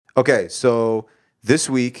Okay, so this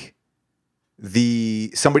week,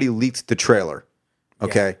 somebody leaked the trailer.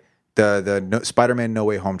 Okay, the Spider-Man No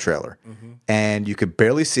Way Home trailer, and you could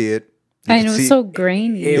barely see it. And it was so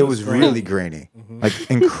grainy. It was really grainy,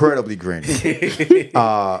 like incredibly grainy.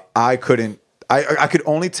 I could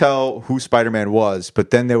only tell who Spider-Man was,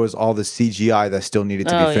 but then there was all the CGI that still needed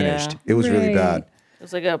to be finished. Yeah. It was really bad. It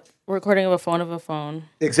was like a recording of a phone.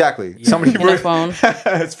 Exactly. Yeah. Somebody In a phone.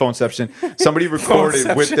 It's phoneception. Somebody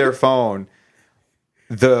recorded with their phone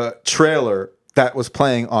the trailer that was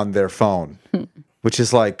playing on their phone, which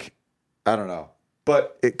is like, I don't know.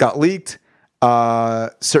 But it got leaked.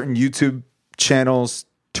 Certain YouTube channels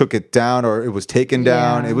took it down, or it was taken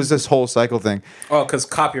down. It was this whole cycle thing. Oh, because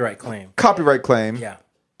copyright claim. Yeah.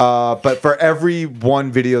 But for every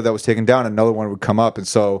one video that was taken down, another one would come up. And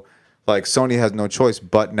so, like, Sony has no choice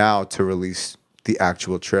but now to release the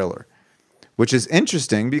actual trailer, which is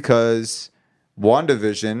interesting because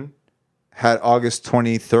WandaVision had August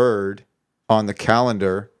 23rd on the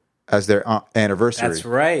calendar as their anniversary. That's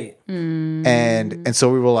right. And so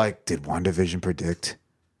we were like, did WandaVision predict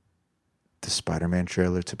the Spider-Man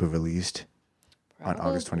trailer to be released on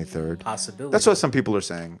August 23rd? Possibility. That's what some people are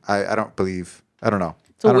saying. I don't know.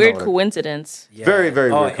 It's a weird coincidence. Yeah. Very,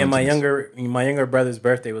 very weird and my coincidence. younger brother's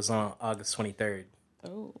birthday was on August 23rd.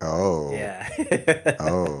 Oh. Yeah.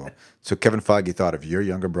 Oh. So Kevin Feige thought of your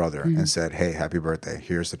younger brother and said, hey, happy birthday.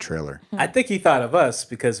 Here's the trailer. I think he thought of us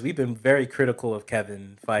because we've been very critical of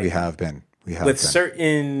Kevin Feige. We have been. With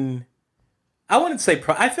certain, I wouldn't say,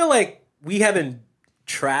 I feel like we haven't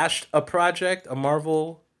trashed a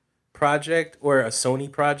Marvel project or a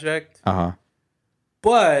Sony project.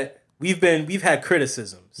 But we've had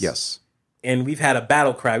criticisms. Yes. And we've had a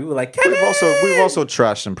battle cry. We were like, Kevin! We've also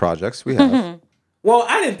trashed some projects. We have. Well,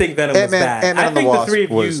 I didn't think Venom was bad. Ant-Man I and the think Wasp the three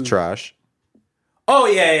of was you, trash. Oh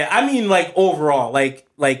yeah. I mean, like overall, like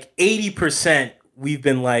 80%, we've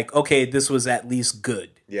been like, okay, this was at least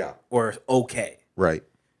good. Yeah. Or okay. Right.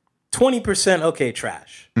 20%, okay,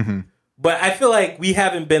 trash. But I feel like we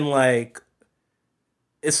haven't been like,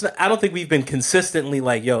 I don't think we've been consistently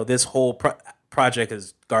like, yo, this whole project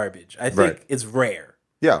is garbage. I think it's rare.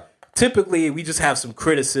 Yeah. Typically, we just have some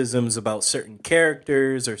criticisms about certain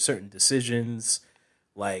characters or certain decisions.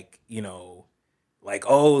 Like, like,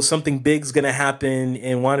 oh, something big's going to happen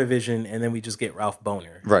in WandaVision, and then we just get Ralph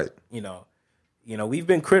Boner. Right. We've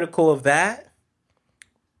been critical of that.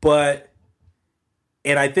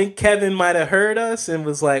 And I think Kevin might have heard us and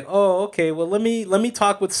was like, oh, okay, well, let me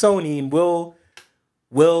talk with Sony, and we'll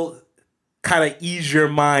kind of ease your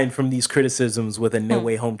mind from these criticisms with a No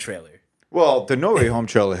Way Home trailer. Well, the No Way Home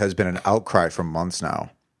trailer has been an outcry for months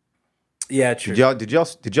now. Yeah, true. Did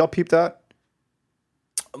y'all peep that?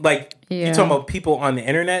 Like, you talking about people on the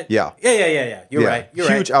internet? Yeah. Yeah. You're right.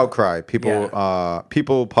 Huge outcry. People,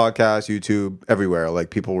 podcasts, YouTube, everywhere.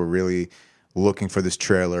 Like, people were really looking for this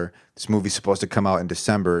trailer. This movie's supposed to come out in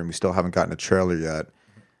December, and we still haven't gotten a trailer yet.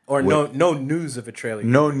 Or no news of a trailer.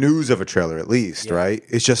 No news of a trailer, at least, right?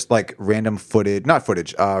 It's just like random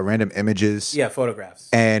random images. Yeah, photographs.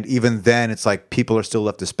 And even then, it's like people are still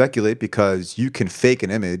left to speculate because you can fake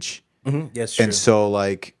an image. Yes, true. And so,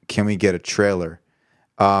 like, can we get a trailer?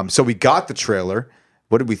 So we got the trailer.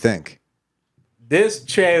 What did we think? This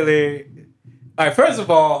trailer. All right, first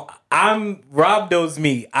of all, Rob knows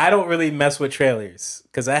me. I don't really mess with trailers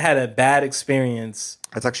because I had a bad experience.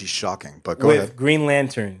 That's actually shocking, but go with ahead. Green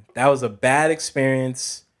Lantern. That was a bad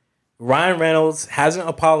experience. Ryan Reynolds hasn't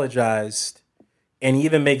apologized, and he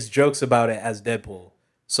even makes jokes about it as Deadpool.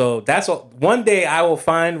 So that's all. One day I will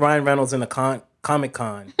find Ryan Reynolds in a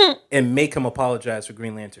Comic-Con and make him apologize for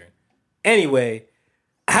Green Lantern. Anyway,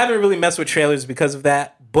 I haven't really messed with trailers because of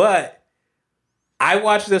that, but I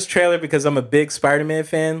watched this trailer because I'm a big Spider-Man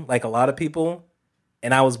fan, like a lot of people,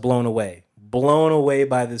 and I was blown away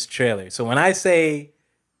by this trailer. So when I say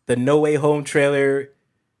the No Way Home trailer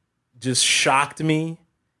just shocked me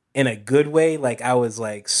in a good way, like I was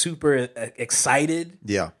like super excited.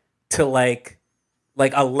 Yeah. To like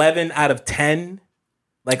 11 out of 10,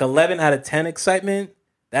 like 11 out of 10 excitement.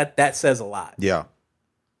 That says a lot. Yeah.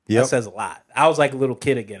 That says a lot. I was like a little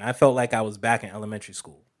kid again. I felt like I was back in elementary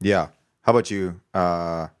school. Yeah. How about you?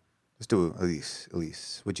 Let's do Elise.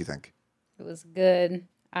 Elise, what'd you think? It was good.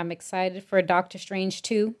 I'm excited for Doctor Strange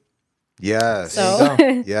 2. Yes. So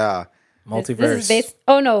yeah. Multiverse. This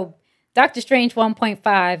is Doctor Strange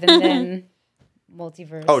 1.5 and then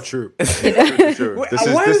multiverse. Oh, true. True. What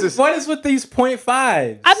is with these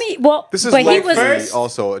 0.5s? I mean, well, this is but like he was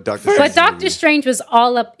also a Doctor Strange. But Doctor movie. Strange was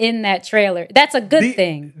all up in that trailer. That's a good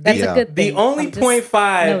thing. That's a good thing. The only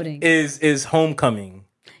 0.5 is Homecoming.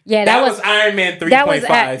 Yeah, that was Iron Man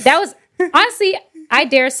 3.5. That was honestly, I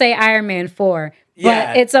dare say Iron Man 4, but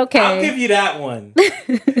Yeah, it's okay. I'll give you that one.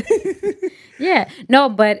 Yeah, no,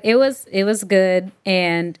 but it was good,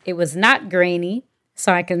 and it was not grainy,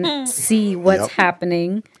 so I can see what's Yep.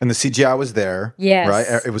 happening. And the CGI was there. Yes. Right?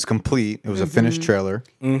 It was complete. It was a finished trailer.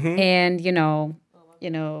 And you know,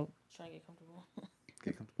 Trying to get comfortable.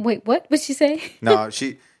 wait, what? What'd she say? No,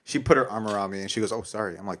 she put her arm around me and she goes, "Oh,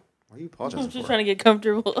 sorry." I'm like, "What are you apologizing I'm just for?" trying to get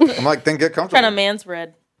comfortable. I'm like, "Then get comfortable." Trying to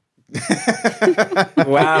manspread.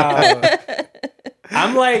 Wow.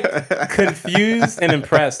 I'm like confused and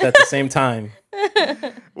impressed at the same time.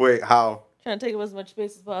 Wait, how? Trying to take up as much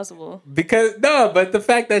space as possible. Because but the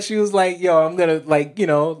fact that she was like, "Yo, I'm gonna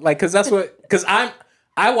because I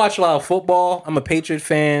watch a lot of football. I'm a Patriot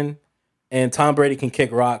fan, and Tom Brady can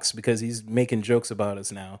kick rocks because he's making jokes about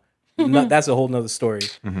us now. That's a whole nother story.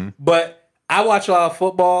 But I watch a lot of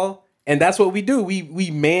football, and that's what we do. We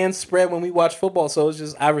man spread when we watch football. So it's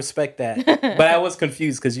just I respect that. But I was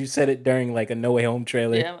confused because you said it during like a No Way Home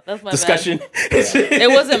trailer Yeah, that's my discussion. It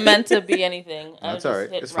wasn't meant to be anything. I That's just all right.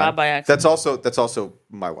 hit It's Rob fine. by accident. That's also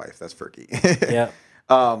my wife. That's Fergie. Yeah.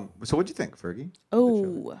 So what'd you think, Fergie?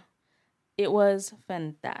 Oh, it was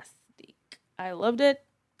fantastic. I loved it.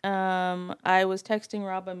 I was texting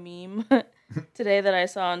Rob a meme today that I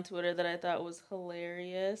saw on Twitter that I thought was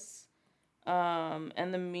hilarious.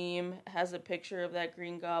 And the meme has a picture of that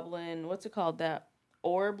Green Goblin. What's it called? That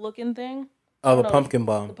orb-looking thing? Oh, the No, pumpkin The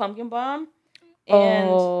bomb. pumpkin bomb.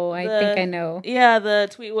 I think I know. Yeah, the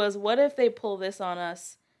tweet was, "What if they pull this on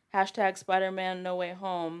us? Hashtag Spider-Man No Way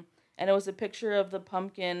Home." And it was a picture of the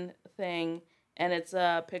pumpkin thing, and it's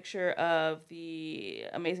a picture of the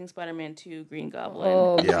Amazing Spider-Man 2 Green Goblin.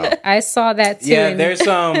 Oh, Yeah. I saw that too. Yeah, and there's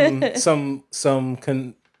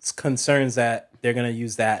some concerns that they're gonna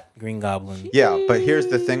use that Green Goblin. Yeah, but here's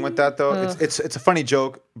the thing with that though. It's a funny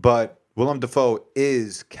joke, but Willem Dafoe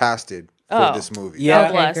is casted for this movie. Yeah,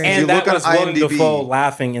 Oh, bless. great. If and you that look on was Willem IMDb, Dafoe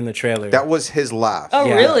laughing in the trailer. that was his laugh. Oh,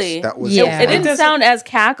 Yeah. really? That was Yeah. It didn't doesn't- sound as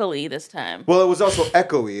cackly this time. Well, it was also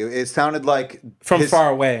echoey. It sounded like from far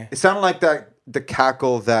away. It sounded like the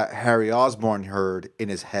cackle that Harry Osborn heard in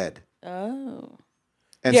his head. Oh.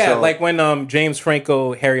 And Yeah, so, like when James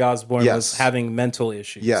Franco, Harry Osborn Yes. was having mental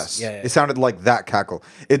issues. yes, Yeah. it sounded like that cackle.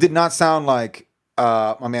 It did not sound like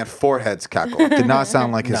my man Forehead's cackle. It did not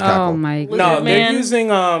sound like his cackle. Oh my Lizard god. No, they're Man. using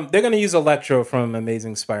they're gonna use Electro from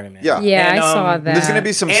Amazing Spider-Man. Yeah. Yeah, And, I saw that. There's gonna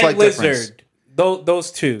be some And slight difference. Lizard.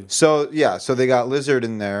 Those two. So yeah, so they got Lizard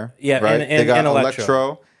in there. Yeah, right. and they got Electro.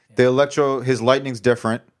 Electro. The Electro, his lightning's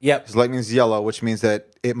different. Yep. His lightning's yellow, which means that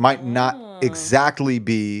it might not exactly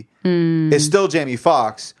be. It's still Jamie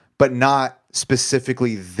Foxx, but not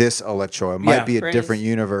specifically this Electro. It might Yeah. be a Praise. different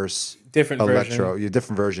universe. Different Electro, version. a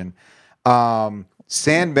different version.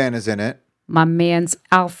 Sandman is in it. My man's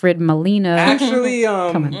Alfred Molina Actually,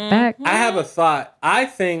 coming back. I have a thought. I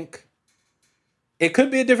think it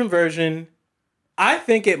could be a different version. I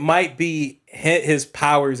think it might be his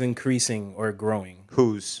powers increasing or growing.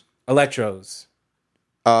 Who's? Electro's.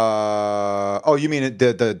 Oh, you mean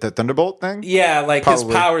the Thunderbolt thing? Yeah, like Probably.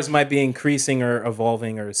 his powers might be increasing or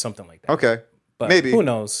evolving or something like that. Okay, But maybe. who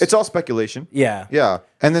knows? It's all speculation. Yeah. Yeah,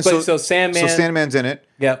 and then But so Sandman. So Sandman's in it.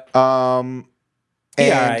 Yep. And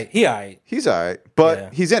He alright. He alright. he's all right, but Yeah.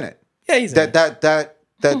 he's in it. Yeah, he's That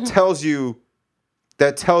tells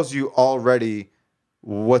you already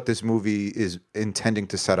what this movie is intending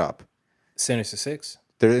to set up. Sinister Six.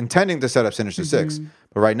 They're intending to set up Sinister Six,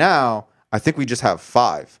 but right now I think we just have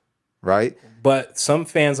 5, right? But some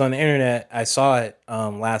fans on the internet, I saw it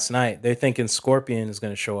last night. They're thinking Scorpion is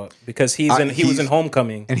going to show up because he was in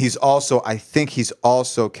Homecoming. And I think he's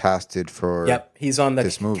also casted for. Yep, he's on the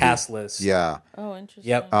this movie. cast list. Yeah, Oh, interesting.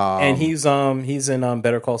 Yep, and he's in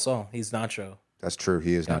Better Call Saul. He's Nacho. that's true.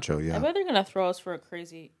 He is Nacho. I Yeah, bet they're gonna throw us for a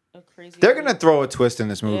crazy. they're gonna throw a twist in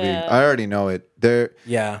this movie. Yeah. I already know it.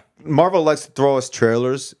 Yeah, Marvel likes to throw us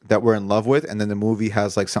trailers that we're in love with, and then the movie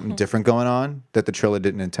has like something different going on that the trailer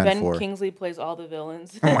didn't intend Ben for. Kingsley plays all the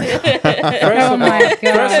villains. Oh my god.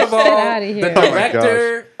 First of all, Get out of the here.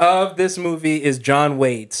 director of this movie is John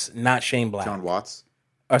Waits, not Shane Black. John Watts.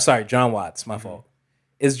 John Watts. My fault.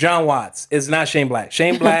 It's John Watts. It's not Shane Black.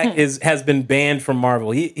 Shane Black has been banned from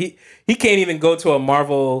Marvel. He can't even go to a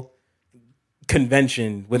Marvel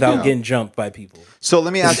convention without getting jumped by people. So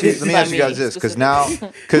let me ask you By guys me, this, because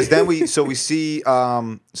then we see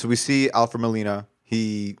Alfred Molina.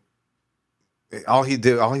 All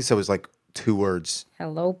he said was like 2 words.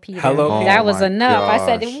 Hello, Peter. Hello. That Oh was my enough. I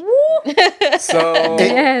said, gosh. woo. So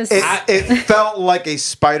Yes. It felt like a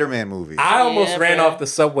Spider-Man movie. I almost Yeah, ran bro. off the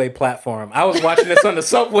subway platform. I was watching this on the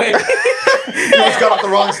subway. You almost got off the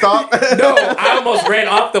wrong stop. No, I almost ran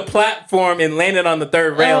off the platform and landed on the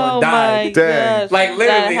third rail and died. Dang. gosh. Like That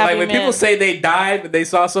literally, happy like when man. people say they died but they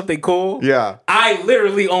saw something cool. Yeah. I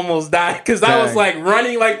literally almost died because I was Dang. like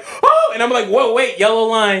running like, oh, and I'm like, whoa, wait, yellow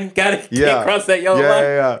line. Gotta can't cross that yellow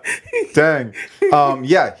line. Dang.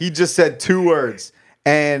 Yeah, he just said 2 words,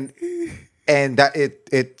 and that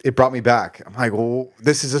it brought me back. I'm like, well,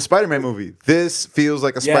 this is a Spider-Man movie. This feels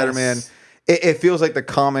like a Yes. Spider-Man. It feels like the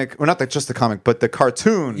comic, or not just the comic, but the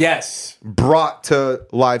cartoon Yes. brought to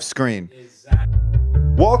live screen.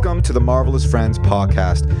 Welcome to the Marvelous Friends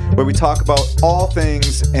podcast, where we talk about all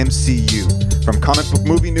things MCU. From comic book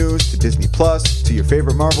movie news to Disney Plus to your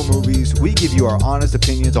favorite Marvel movies, we give you our honest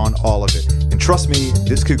opinions on all of it. And trust me,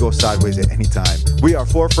 this could go sideways at any time. We are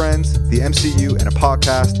 4 friends, the MCU, and a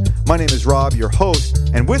podcast. My name is Rob, your host,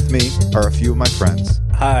 and with me are a few of my friends.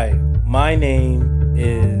 Hi, my name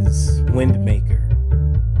is Windmaker.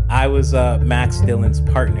 I was Max Dillon's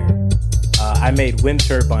partner. I made wind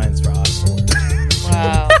turbines for Oscorp.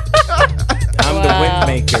 Wow. I'm Wow. the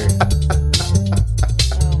Windmaker.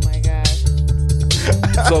 Oh my gosh.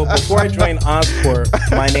 So before I joined Oscorp,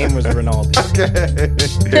 my name was Ronaldo. Okay,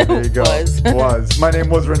 there you go. Was. My name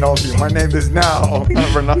was Ronaldo. My name is now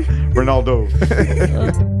Ronaldo.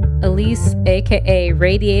 Elise, aka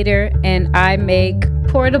Radiator, and I make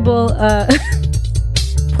portable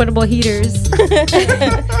heaters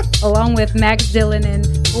along with Max Dillon and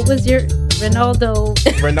what was your Ronaldo?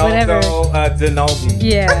 Whatever. Dinaldi.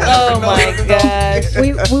 Yeah. Oh my gosh.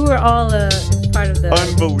 We were all part of the.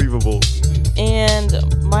 Unbelievable. And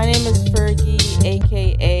my name is Fergie,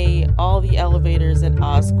 aka all the elevators at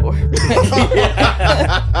Oscorp.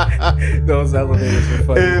 Those elevators were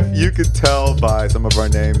funny. If you could tell by some of our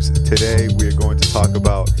names, today we are going to talk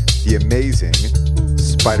about the amazing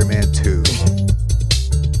Spider-Man 2.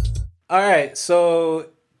 All right, so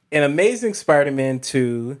in Amazing Spider-Man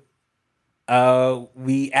 2,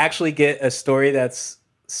 we actually get a story that's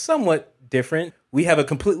somewhat different. We have a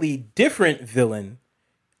completely different villain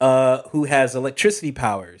who has electricity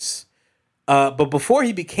powers. But before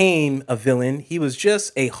he became a villain, he was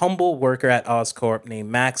just a humble worker at Oscorp named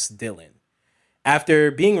Max Dillon.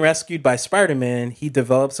 After being rescued by Spider-Man, he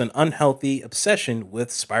develops an unhealthy obsession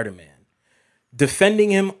with Spider-Man, defending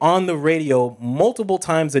him on the radio multiple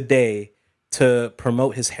times a day to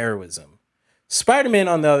promote his heroism. Spider-Man,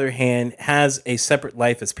 on the other hand, has a separate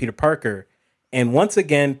life as Peter Parker, and once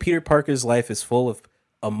again, Peter Parker's life is full of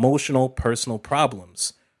emotional, personal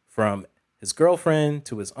problems, from his girlfriend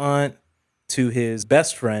to his aunt to his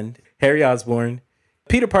best friend, Harry Osborn.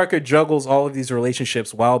 Peter Parker juggles all of these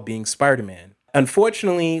relationships while being Spider-Man.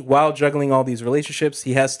 Unfortunately, while juggling all these relationships,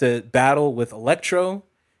 he has to battle with Electro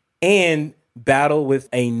and battle with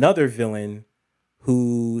another villain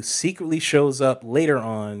who secretly shows up later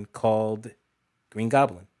on called Green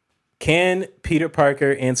Goblin. Can Peter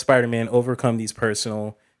Parker and Spider-Man overcome these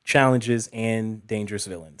personal challenges and dangerous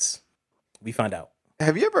villains? We find out.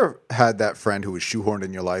 Have you ever had that friend who was shoehorned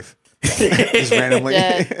in your life? Just randomly.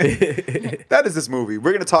 Yeah. That is this movie.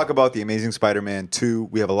 We're going to talk about The Amazing Spider-Man 2.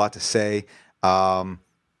 We have a lot to say.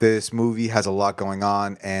 This movie has a lot going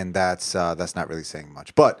on, and that's not really saying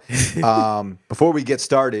much. But before we get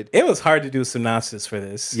started, It was hard to do a synopsis for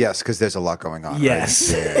this. yes, because there's a lot going on. right?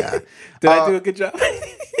 Yes. Yeah. Did I do a good job?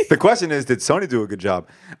 The question is, did Sony do a good job?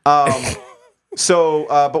 But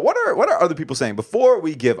what are other people saying? Before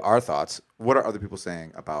we give our thoughts, what are other people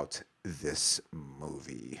saying about this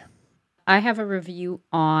movie? I have a review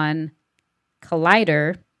on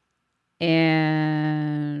Collider,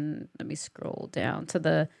 and let me scroll down to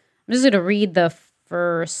I'm just going to read the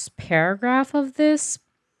first paragraph of this.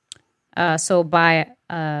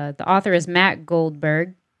 The author is Matt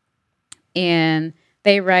Goldberg, and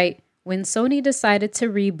they write, when Sony decided to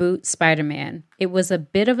reboot Spider-Man, it was a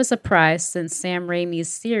bit of a surprise since Sam Raimi's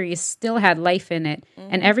series still had life in it,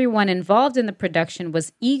 and everyone involved in the production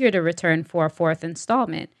was eager to return for a 4th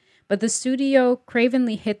installment. But the studio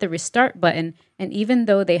cravenly hit the restart button, and even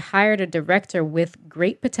though they hired a director with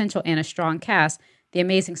great potential and a strong cast, The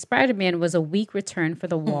Amazing Spider-Man was a weak return for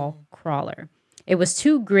the wall crawler. It was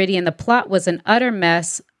too gritty, and the plot was an utter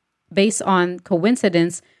mess based on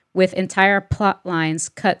coincidence, with entire plot lines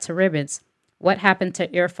cut to ribbons. What happened to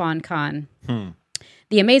Irfan Khan?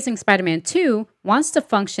 The Amazing Spider-Man 2 wants to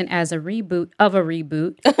function as a reboot of a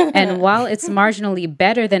reboot, and while it's marginally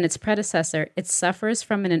better than its predecessor, it suffers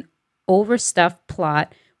from an overstuffed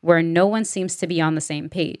plot where no one seems to be on the same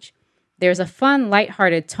page. There's a fun,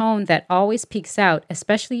 lighthearted tone that always peeks out,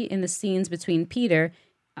 especially in the scenes between Peter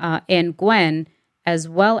and Gwen, as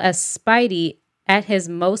well as Spidey at his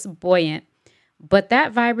most buoyant. But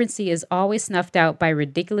that vibrancy is always snuffed out by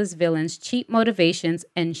ridiculous villains, cheap motivations,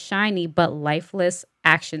 and shiny but lifeless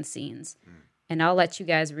action scenes. And I'll let you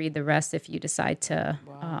guys read the rest if you decide to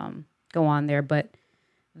go on there. But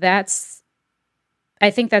I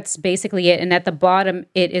think that's basically it. And at the bottom,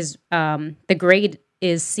 it is the grade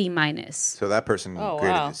is C minus. So that person Oh,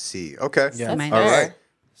 graded wow. as C. Okay. Yeah. That's All fair. right.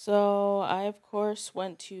 So I, of course,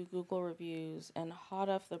 went to Google reviews, and hot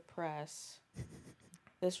off the press,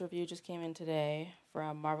 this review just came in today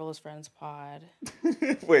from Marvelous Friends Pod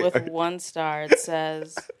Wait. with 1 star. It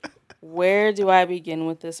says, "Where do I begin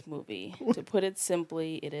with this movie? To put it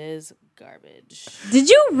simply, it is garbage." Did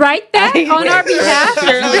you write that on our behalf?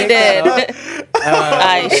 Surely did.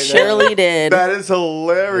 I surely did. That is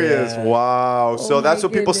hilarious. Yeah. Wow. So my that's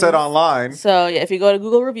what people said goodness. online. So yeah, if you go to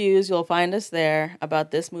Google reviews, you'll find us there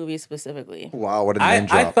about this movie specifically. Wow, what a name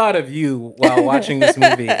I drop. thought of you while watching this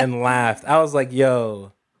movie and laughed. I was like,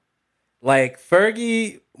 yo, like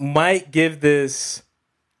Fergie might give this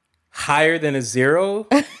higher than a 0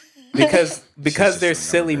 because just there's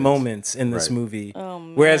silly remembers. moments in this Right. movie. Oh,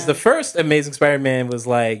 man. Whereas the first Amazing Spider-Man was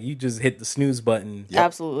like, you just hit the snooze button. Yep.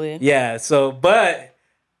 Absolutely. Yeah, so, but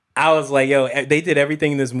I was like, yo, they did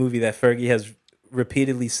everything in this movie that Fergie has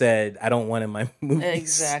repeatedly said, I don't want in my movies.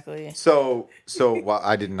 Exactly. So well,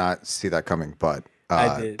 I did not see that coming, but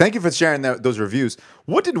I did. thank you for sharing those reviews.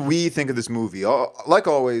 What did we think of this movie? Like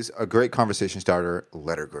always, a great conversation starter,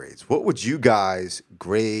 letter grades. What would you guys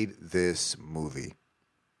grade this movie?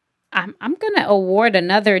 I'm gonna award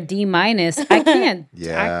another D minus. I can't.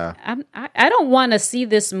 Yeah. I don't want to see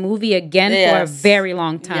this movie again for a Yes. very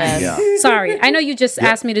long time. Yes. Yeah. Sorry, I know you just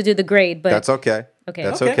asked me to do the grade, but That's okay. Okay.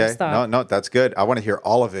 That's Okay. okay. Stop. No, that's good. I want to hear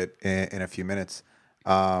all of it in a few minutes.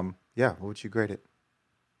 Yeah, what would you grade it?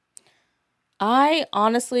 I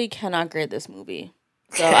honestly cannot grade this movie.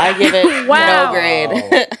 So I give it Wow. no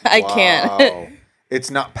grade. I can't. Wow.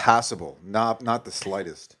 It's not passable. Not the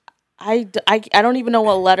slightest. I don't even know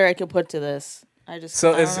what letter I could put to this. I just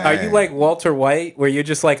So I don't know. are you like Walter White, where you're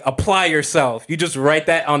just like, apply yourself? You just write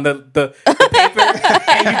that on the paper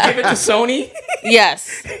and you give it to Sony?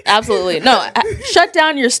 Yes, absolutely. No, shut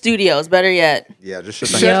down your studios. Better yet. Yeah, just shut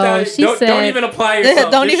Shut down. Yo, down. she Don't said- even apply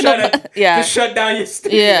yourself. Don't Just even shut apply- it- yeah. Just shut down your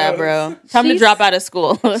studio. Yeah, bro. Time to She's- drop out of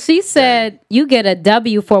school. she said you get a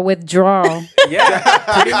W for withdrawal. Yeah,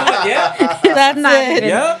 pretty much. Yeah. That's not it. even-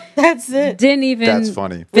 Yep. That's it. Didn't even That's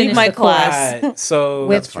funny. finish Leave my the class. class. All right, so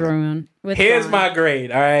Withdrawn. here's my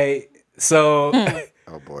grade. All right. So,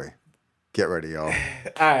 Oh boy. Get ready, y'all. all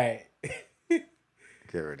right.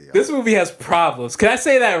 Get ready, y'all. This movie has problems. Can I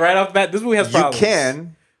say that right off the bat? This movie has You problems.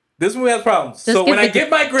 can. This movie has problems. Just So give when I the- give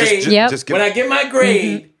my grade, Yep. Just give when I get my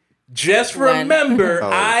grade, just When? remember Oh.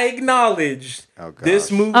 I acknowledge Oh, gosh.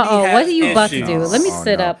 this movie Uh-oh, has what are you about to issues. do? Let me Oh,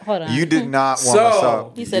 sit no. up. Hold on. You did not warm So- us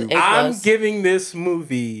up. He said You- A+. I'm giving this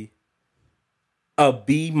movie a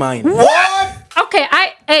B minus. What? Okay,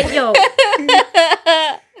 hey, yo. Wait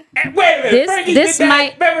a minute. This- Fergie this did that.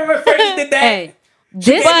 might- Remember when Fergie did that? Hey,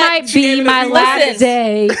 this But might she be gave my it a last listen.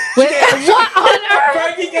 day. What on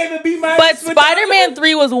earth? Fergie gave a B minus. But with Spider-Man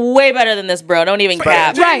 3 was way better than this, bro. Don't even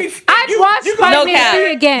cap. Jamie, Right. I'd you- watch you gonna Spider-Man cap.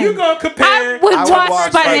 3 again. You gonna compare? I would I would watch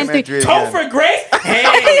watch Spider-Man 3. 3 again. Topher Grace?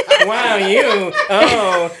 Hey, wow, you.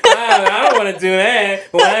 Oh, I don't want to do that.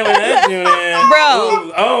 Why would I do that? Bro.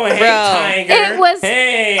 Ooh, oh, hey, Bro. Tiger. It was-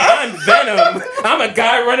 Hey, I'm Venom. I'm a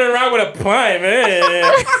guy running around with a prime.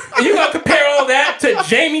 You gonna compare all that to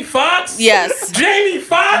Jamie Foxx? Yes. Jamie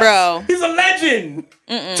Foxx? Bro. He's a legend.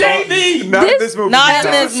 JV. Not This- this movie. Not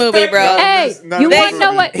in this movie, bro. Hey, None you of this want to know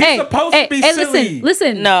movie. what? He's Hey, supposed to hey, be hey, silly.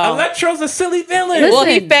 listen. No. Electro's a silly villain. Listen. Well,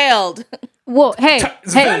 he failed. Well, hey,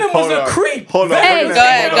 Venom was Hold a on. creep. Hold on. Hey, We're go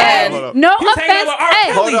ahead, hold go on, ahead. hold on. no He's hanging offense. out with R.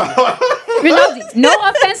 Hey, Kelly. Hold on. Rinaldi, no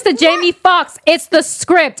offense to Jamie Foxx. It's the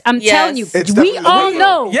script. I'm Yes. telling you. It's We definitely the all script.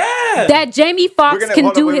 know Yeah. that Jamie Foxx can hold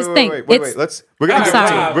on, do wait, his wait, thing. Wait, we're gonna I'm get sorry.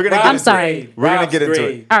 into it. We're gonna I'm get sorry. into it. We're gonna get into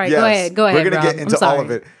it. All right, go ahead, We're gonna Rob. get I'm into all sorry.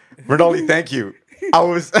 of it. Rinaldi, thank you.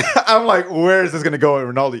 I'm like, where is this gonna go,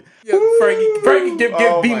 Rinaldi? Fergie give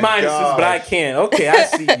Oh B my minuses, but I gosh. can't. Okay, I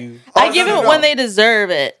see you. I Oh, give no, it no, when no. they deserve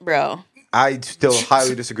it, bro. I still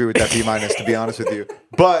highly disagree with that B minus, to be honest with you.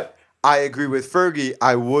 But I agree with Fergie.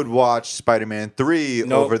 I would watch Spider-Man 3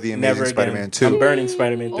 Nope, over the never Amazing again. Spider-Man I'm 2. burning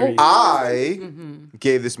Spider-Man 3. I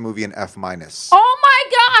gave this movie an F minus. Oh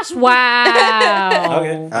my gosh! Wow.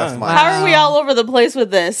 Okay. F fine. minus. How are we all over the place with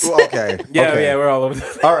this? Okay. Yeah, okay. yeah, we're all over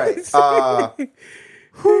the All right.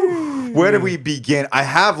 Where do we begin? I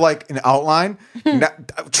have like an outline.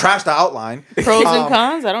 Trash the outline. Pros and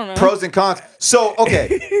cons? I don't know. Pros and cons. So,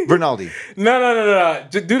 okay, Rinaldi. No.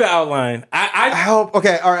 Just do the outline. I hope.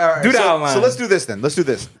 Okay, all right. Do the outline. So let's do this then.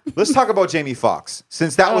 Let's talk about Jamie Foxx,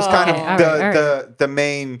 since that was kind of all right. the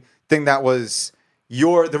main thing that was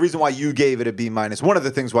the reason why you gave it a B-. One of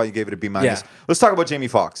the things why you gave it a B-. Yeah. Let's talk about Jamie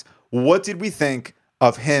Foxx. What did we think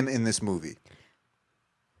of him in this movie?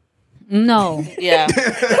 No. Yeah.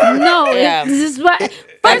 No. Yeah. This is what.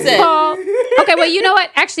 First of all, okay. Well, you know what?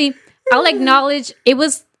 Actually, I'll acknowledge it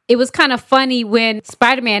was kind of funny when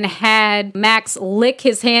Spider-Man had Max lick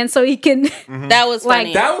his hand so he can. That was funny.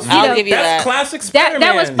 Like, That was I'll give you that's that. classic Spider-Man.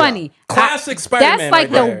 that was funny. Classic Spider-Man. That's like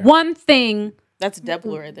right the there. one thing. That's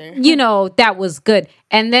Deadpool right there. That was good.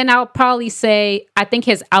 And then I'll probably say I think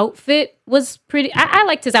his outfit was pretty. I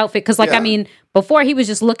liked his outfit because, Yeah. I mean, before he was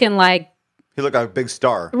just looking like. He looked like a big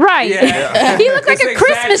star. Right. Yeah. He looked like a It's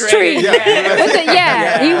Christmas tree.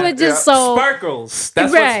 exaggerated. He was just so. Sparkles.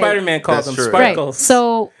 That's Right. what Spider-Man calls That's them. true. Right. Sparkles.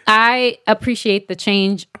 So I appreciate the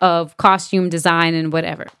change of costume design and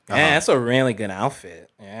whatever. Man, that's a really good outfit.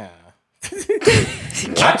 Yeah.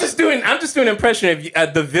 I'm just doing an impression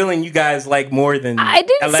of the villain you guys like more than I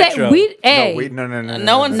didn't Electro. say we. Hey, No.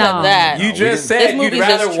 No one said No. that. You we just didn't- This said you'd movie's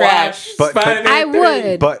rather just trash. watch But- Spider-Man I 3.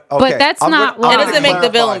 would. But okay, that's I'm not gonna- what. I'm It gonna doesn't make the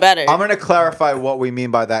clarify- villain better. I'm going to clarify what we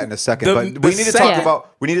mean by that in a second. The- but the we need to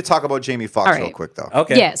second- talk about Jamie Foxx All real right. quick though.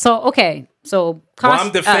 Okay. Yeah. So okay. So Well,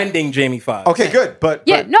 I'm defending Jamie Foxx. Okay, good. But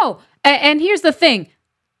Yeah. No. And here's the thing.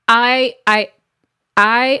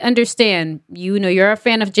 I understand. You're a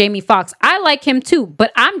fan of Jamie Foxx. I like him too.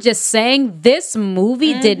 But I'm just saying this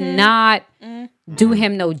movie did not do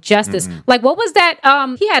him no justice. Like, what was that?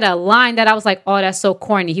 He had a line that I was like, oh, that's so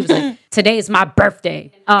corny. He was like, today is my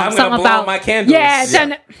birthday. I'm gonna blow out my candles. Yeah.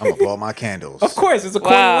 I'm gonna blow my candles. Of course, it's a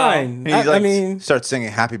corny Wow. line. And he's like, I mean, starts singing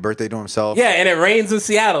 "Happy Birthday" to himself. yeah, and it rains in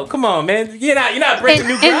Seattle. Come on, man. You're not breaking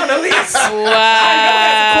new ground at least.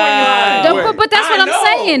 Wow. No, but that's what I I'm know,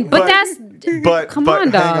 saying. But come on, hang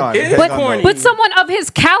dog. on, It hang is on, corny. though. But someone of his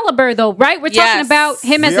caliber, though, right? We're talking Yes. about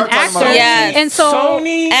him as We are an talking actor, about- Yes. and so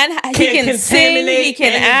Sony And he can sing, contaminate he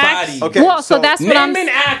can act. anybody. Okay, well, so that's what Name I'm. an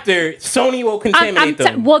actor, Sony will contaminate I'm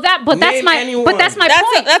them. that's Name my. anyone. But that's my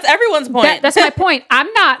point. That's everyone's point. That's my point.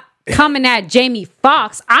 I'm not coming at Jamie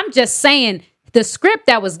Foxx. I'm just saying the script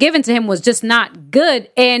that was given to him was just not good.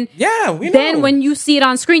 And Yeah, we know. then when you see it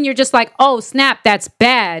on screen, you're just like, oh snap, that's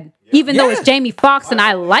bad. Even though Yeah. it's Jamie Foxx and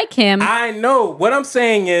I like him. I know. What I'm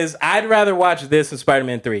saying is, I'd rather watch this than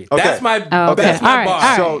Spider-Man 3. Okay. That's my okay. that's my All right, bar.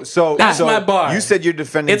 all right. So That's my bar. You said you're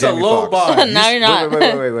defending. It's a Jamie low Foxx. bar. No, you're not.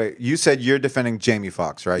 Wait. You said you're defending Jamie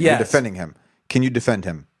Foxx, right? You're Yes. defending him. Can you defend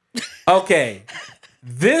him? Okay.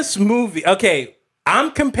 This movie, okay,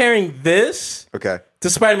 I'm comparing this Okay. to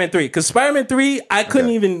Spider-Man 3 because Spider-Man 3, I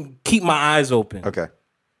couldn't even keep my eyes open. Okay.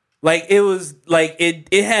 Like it was like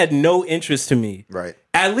it had no interest to me. Right.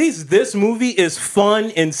 At least this movie is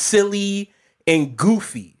fun and silly and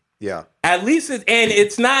goofy. Yeah. At least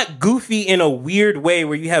it's not goofy in a weird way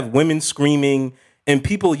where you have women screaming and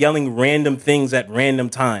people yelling random things at random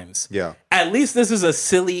times. Yeah. At least this is a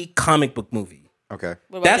silly comic book movie. Okay.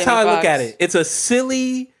 What about That's Jamie how I look Foxx? at it. It's a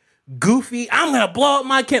silly, goofy. I'm gonna blow up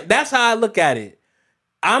my camp. That's how I look at it.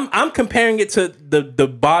 I'm comparing it to the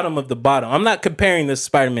bottom of the bottom. I'm not comparing this to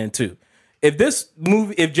Spider-Man 2.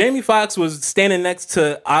 If Jamie Foxx was standing next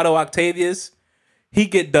to Otto Octavius,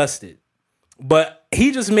 he'd get dusted. But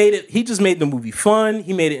he just made the movie fun.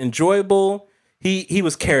 He made it enjoyable. He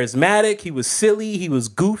was charismatic. He was silly. He was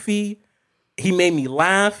goofy. He made me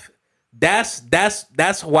laugh. That's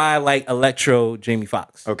why I like Electro Jamie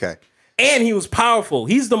Foxx. Okay. And he was powerful.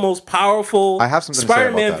 He's the most powerful I have something to say about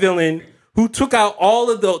Spider-Man that. villain who took out all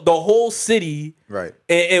of the whole city. Right.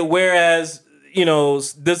 And whereas,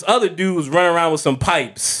 this other dude was running around with some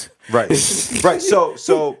pipes. Right. Right.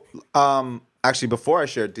 So actually before I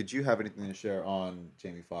share, did you have anything to share on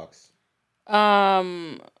Jamie Foxx?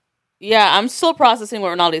 Yeah, I'm still processing what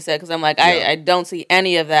Rinaldi said because I'm like, Yeah. I don't see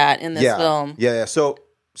any of that in this Yeah. film Yeah. So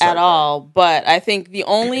at all. But I think the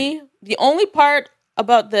only part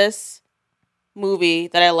about this movie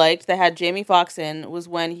that I liked that had Jamie Foxx in was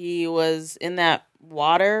when he was in that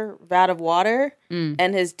vat of water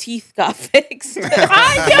and his teeth got fixed.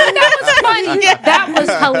 that was funny. Yeah. That was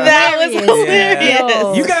hilarious. That was hilarious.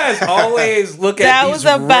 Yo. You guys always look at That these was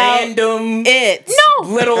about random It.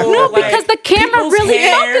 little because the camera people's really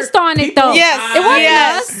hair, focused on it though. people's Yes, It wasn't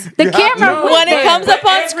yes. us. The camera When went it there. comes up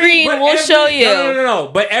on screen, we'll show you. No.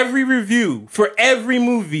 But every review for every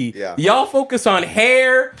movie, Yeah. y'all focus on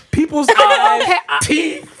hair, people's eyes, Okay,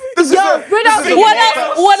 teeth. This is Yo, a- Rinaldi, this is a-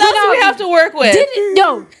 What else do we have to work with?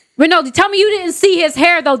 Rinaldi, tell me you didn't see his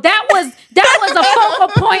hair though. That was a focal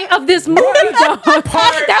point of this movie, though.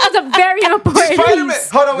 That was a very important Spider-Man. piece.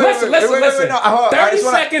 Hold on, Listen. no, hold on. 30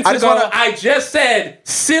 seconds ago, I just said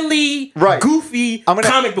silly, goofy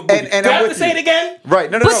comic book movie. And Do I I'm have with to say you. it again?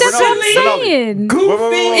 Right. No, But that's what I'm Rinaldi. saying.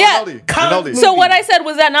 Goofy. Yeah. Rinaldi. So what I said,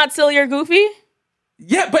 was that not silly or goofy?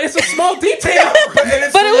 Yeah, but it's a small detail. But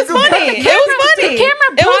it was funny. It was funny. The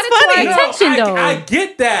camera It brought was it to funny. our attention, though. I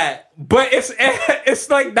get that, but it's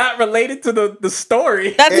like not related to the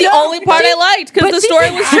story. That's the only part I liked because but the see, story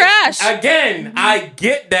was trash. Again, I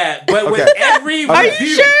get that, but with Okay. every Are you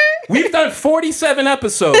review, sure? we've done 47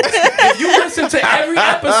 episodes. If you listen to every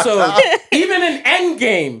episode, even in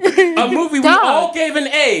Endgame, a movie we Dog. all gave an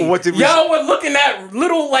A, What did we y'all were looking at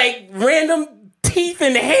little like random teeth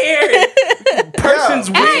and hair and person's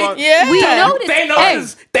Yeah. wig. Yeah. We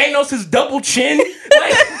noticed. Thanos his double chin.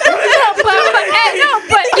 Like,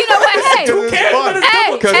 But you know what? Hey, Because it's fun.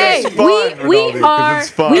 Hey, Because hey, it's fun, we Rinaldi, 'cause are. it's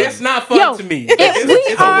fun. it's not fun Yo, to me. if we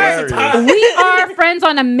It's a waste of time. we are friends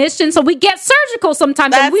on a mission, so we get surgical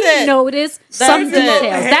sometimes, and That's we it. notice some That's it.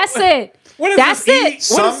 details. That's it. What is That's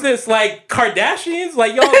this? it. What is this? Like Kardashians?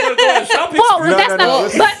 Like y'all gonna go on a shopping Well, spree? No, that's no, not. no,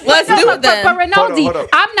 But, listen. Let's do it then. But Rinaldi, Hold on.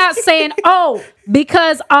 I'm not saying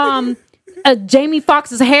because Jamie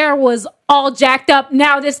Foxx's hair was all jacked up.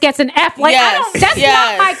 Now this gets an F. Like that's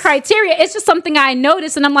not my criteria. It's just something I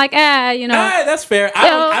noticed, and I'm like, you know. All right, that's fair.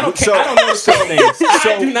 I don't care. I don't notice those things.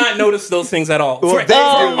 I do not notice those things at all. Well, For they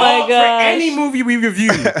Oh do. my for gosh. any movie we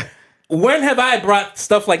review, when have I brought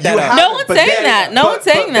stuff like that You up? have- No one's but saying then- that. No one's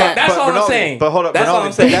saying that. That's all I'm Rinaldi, saying. But hold up, That's all Rinaldi,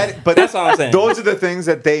 I'm saying. That's all I'm saying. Those are the things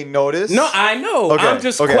that they notice. No, I know. Okay, I'm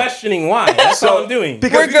just okay. questioning why. That's all I'm doing.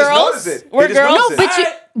 Because We're you just girls. notice it. We're You just girls. notice it.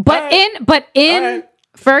 But in right.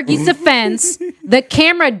 Fergie's defense, the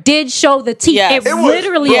camera did show the teeth. Yes. It It was-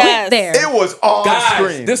 literally yes. went there. It was on Guys,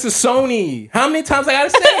 screen. this is Sony. How many times I gotta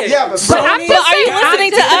say it? Yeah, but But I'm Sony just Are you saying, listening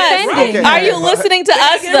I'm to us? defending. Okay. Are you listening to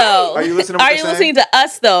us though? Are you listening to what Are they're you saying? listening to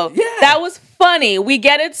us though? Yeah. That was funny. We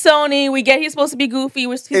get it, Sony. We get he's supposed to be goofy.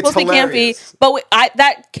 He's supposed to be campy. hilarious. But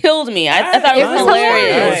that killed me. I thought it was was hilarious.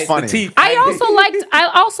 hilarious. It was funny. The teeth.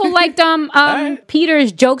 I also liked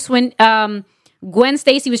Peter's jokes when Gwen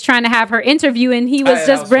Stacy was trying to have her interview and he was that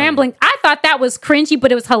just was funny. rambling. I thought that was cringy,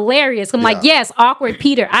 but it was hilarious. I'm like, Yeah. yes, awkward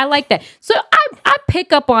Peter. I like that. So I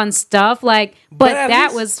pick up on stuff like, but at that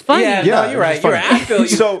least- was funny. Yeah, Yeah, no, it you're was right. funny. You're right. I feel you.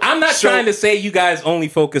 So- I'm not so- trying to say you guys only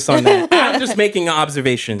focus on that. I'm just making an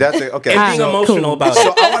observation. That's it. Okay. and being So- emotional cool. about So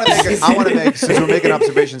it. I want to make since we're making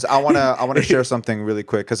observations, I want to share something really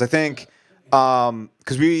quick because I think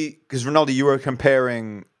because Rinaldi, you were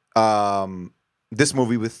comparing this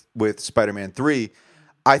movie with Spider-Man 3.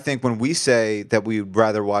 I think when we say that we'd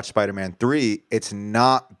rather watch Spider-Man 3, it's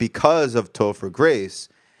not because of Topher Grace.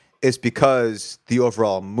 It's because the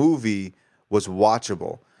overall movie was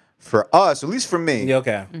watchable for us, at least for me. Yeah,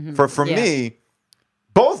 okay. For Yeah. me,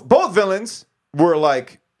 both villains were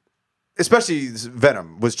like, especially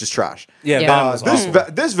Venom was just trash. Yeah, Yeah. Venom was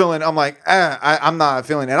awful. This villain, I'm like, I'm not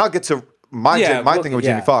feeling it. And I'll get to my thing with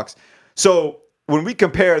yeah. Jamie Foxx. So when we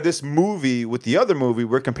compare this movie with the other movie,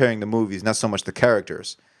 we're comparing the movies, not so much the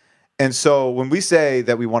characters. And so when we say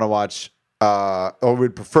that we want to watch, or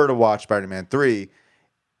we'd prefer to watch Spider-Man 3,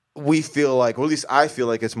 we feel like, or at least I feel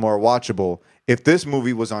like it's more watchable. If this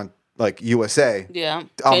movie was on like USA, Yeah. I'm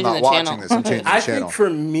Changing not the watching channel. this. I'm changing the I channel. think for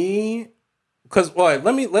me, because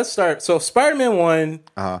let's start. So Spider-Man 1,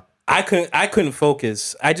 I couldn't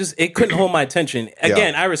focus. It couldn't hold my attention.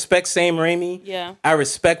 Again, I respect Sam Raimi. Yeah. I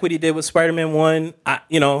respect what he did with Spider-Man 1. I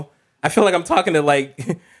feel like I'm talking to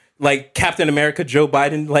like Captain America, Joe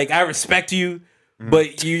Biden. Like, I respect you,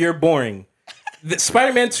 but you're boring.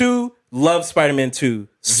 Spider-Man 2, love Spider-Man 2.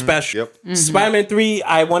 Special. Yep. Spider-Man 3,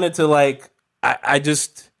 I wanted to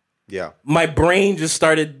Yeah. my brain just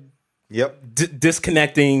started Yep.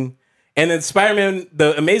 disconnecting. And then Spider-Man,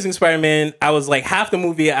 the Amazing Spider-Man, I was like half the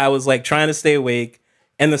movie, I was like trying to stay awake.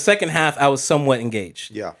 And the second half, I was somewhat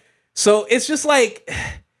engaged. Yeah. So it's just like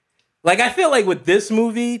I feel like with this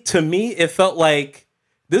movie, to me, it felt like,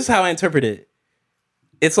 this is how I interpret it.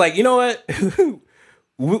 It's like, you know what?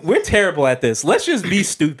 We're terrible at this. Let's just be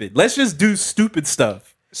stupid. Let's just do stupid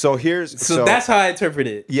stuff. So that's how I interpret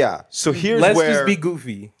it. Yeah. So Let's just be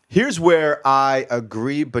goofy. Here's where I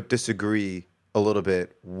agree but disagree a little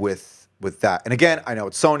bit with that. And again, I know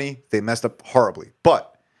it's Sony. They messed up horribly.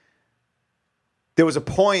 But there was a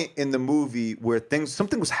point in the movie where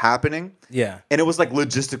something was happening. Yeah. And it was like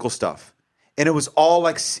logistical stuff. And it was all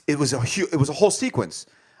like it was a whole sequence.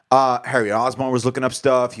 Harry Osborn was looking up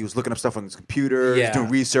stuff. He was looking up stuff on his computer. Yeah. He's doing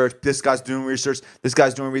research. This guy's doing research. This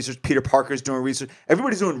guy's doing research. Peter Parker's doing research.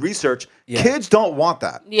 Everybody's doing research. Yeah. Kids don't want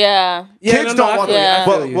that. Yeah. Kids don't want that.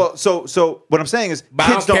 I feel you. Well, so what I'm saying is, But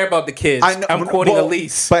kids I don't care about the kids. I'm quoting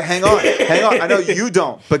Elise. But hang on. I know you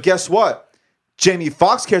don't. But guess what? Jamie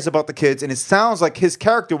Foxx cares about the kids, and it sounds like his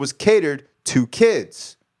character was catered to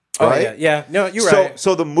kids. Right? Oh, yeah. No, you're so, right.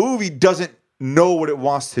 So the movie doesn't know what it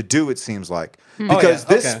wants to do, it seems like. Because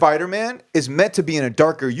this okay. Spider-Man is meant to be in a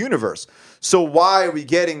darker universe. So why are we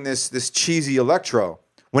getting this cheesy Electro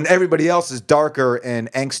when everybody else is darker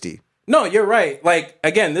and angsty? No, you're right. Like,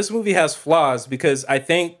 again, this movie has flaws because I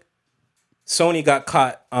think Sony got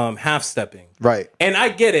caught half-stepping. Right. And I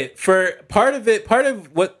get it. For part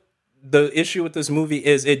of what the issue with this movie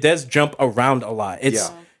is, it does jump around a lot.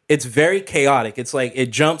 It's very chaotic. It's like it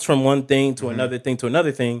jumps from one thing to another thing to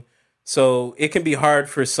another thing. So it can be hard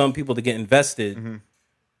for some people to get invested.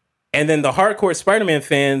 And then the hardcore Spider-Man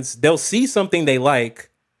fans, they'll see something they like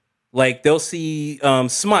they'll see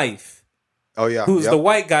Smythe, Oh yeah. who's the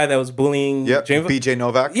white guy that was bullying James. BJ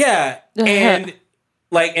Novak. Yeah, and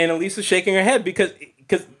Elisa's shaking her head because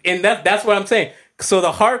that's what I'm saying. So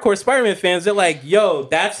the hardcore Spider-Man fans, they're like, "Yo,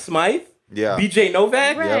 that's Smythe." Yeah. BJ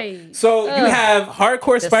Novak. Right. So you have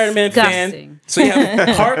hardcore Spider-Man fans. Disgusting. So you have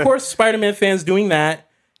hardcore Spider-Man fans doing that.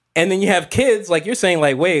 And then you have kids, like you're saying,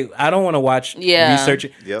 like, wait, I don't want to watch research.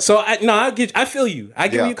 Yep. So I feel you. I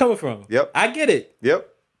get where you're coming from. Yep. I get it. Yep.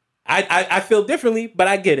 I feel differently, but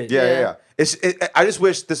I get it. Yeah. I just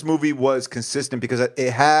wish this movie was consistent because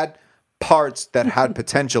it had parts that had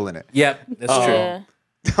potential in it. Yep, that's true. Yeah.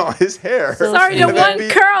 Oh, his hair. Sorry, the And then one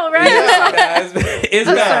curl, right? It's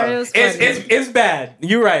I'm bad. sorry, it was funny. It's bad.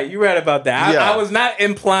 You're right. You're right about that. Yeah. I was not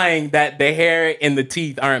implying that the hair and the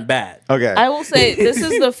teeth aren't bad. Okay. I will say this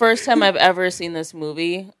is the first time I've ever seen this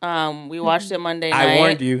movie. We watched it Monday night. I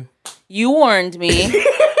warned you. You warned me.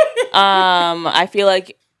 I feel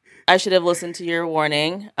like I should have listened to your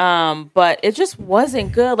warning. But it just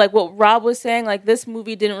wasn't good. Like what Rob was saying, like this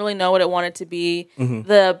movie didn't really know what it wanted to be.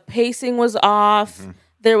 The pacing was off.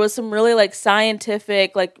 There was some really like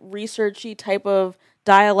scientific, like researchy type of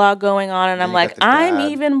dialogue going on. And I'm you like, got the I'm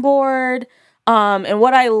dad. even bored. And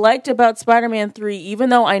what I liked about Spider-Man 3, even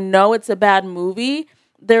though I know it's a bad movie,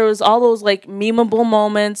 there was all those like memeable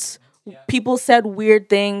moments. People said weird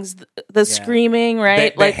things, the screaming,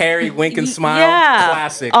 right? The Harry wink and smile, yeah,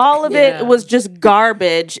 classic. All of Yeah. it was just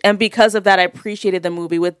garbage, and because of that, I appreciated the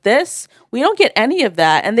movie. With this, we don't get any of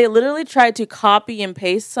that, and they literally tried to copy and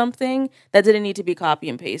paste something that didn't need to be copy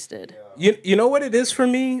and pasted. You know what it is for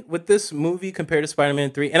me with this movie compared to Spider-Man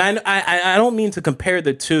 3, and I don't mean to compare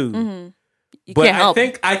the two, You but can't help.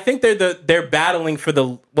 I think they're battling for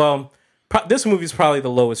this movie's probably the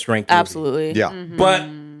lowest ranked movie. Absolutely. Yeah. But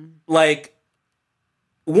like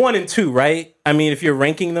 1 and 2, right? I mean, if you're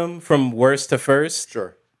ranking them from worst to first,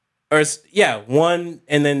 Sure. or 1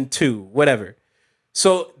 and then 2, whatever.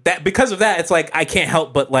 So that because of that, it's like I can't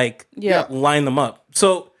help but like Yeah. line them up.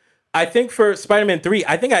 So I think for Spider-Man 3,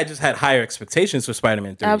 I think I just had higher expectations for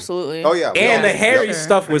Spider-Man 3. Absolutely. Oh yeah. And the Harry Yep.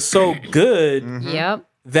 stuff was so good Yep.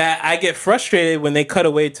 that I get frustrated when they cut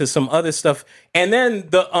away to some other stuff. And then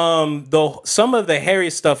the some of the Harry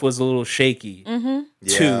stuff was a little shaky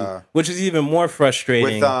too, Yeah. which is even more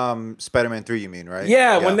frustrating. With Spider-Man 3, you mean, right?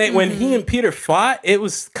 yeah, when he and Peter fought, it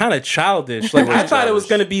was kind of childish. Like I thought it was childish.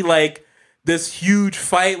 going to be like this huge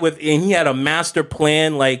fight and he had a master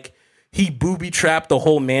plan, like he booby trapped the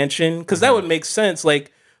whole mansion, because that would make sense.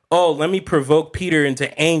 Like, oh, let me provoke Peter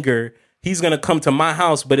into anger. He's going to come to my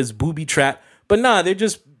house, but it's booby trap. But nah, they're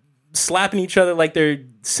just slapping each other like they're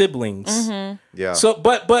siblings. Yeah. So,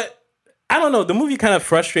 but I don't know. The movie kind of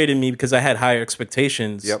frustrated me because I had higher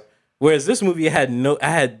expectations. Yep. Whereas this movie I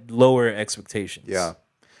had lower expectations. Yeah.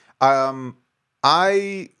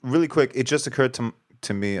 I really quick, it just occurred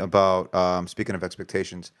to me about speaking of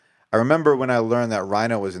expectations. I remember when I learned that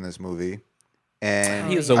Rhino was in this movie, and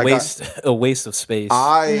He was I a waste of space.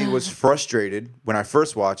 I was frustrated when I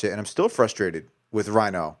first watched it, and I'm still frustrated with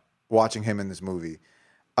Rhino watching him in this movie.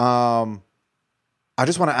 I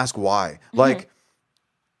just want to ask why. Like,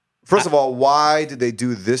 first of all, why did they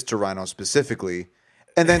do this to Rhino specifically?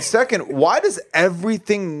 And then second, why does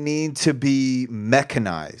everything need to be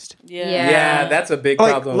mechanized? Yeah. yeah, that's a big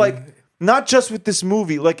problem. Like not just with this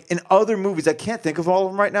movie, like in other movies, I can't think of all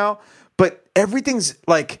of them right now, but everything's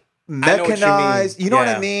like know what you mean. mechanized. You know what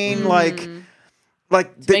I Yeah. mean? Like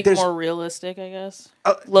Make it there's more realistic, I guess.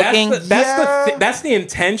 that's Looking. that's the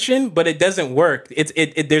intention, but it doesn't work.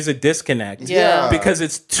 There's a disconnect. Yeah. because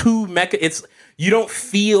it's too It's you don't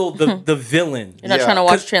feel the villain. You're not Yeah. trying to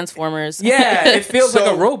watch 'Cause- Transformers. Yeah, it feels like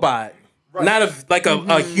a robot. not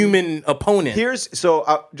a human opponent. Here's just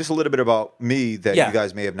a little bit about me that Yeah. you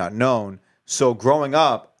guys may have not known. So growing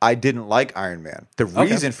up, I didn't like Iron Man. The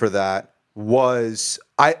reason for that was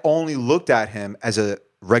I only looked at him as a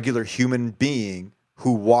regular human being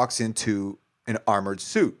who walks into an armored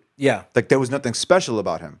suit. Yeah. Like there was nothing special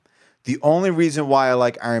about him. The only reason why I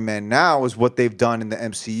like Iron Man now is what they've done in the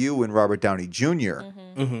MCU and Robert Downey junior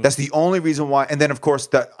That's the only reason why. And then, of course,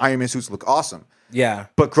 the Iron Man suits look awesome. Yeah.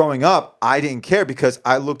 But growing up, I didn't care because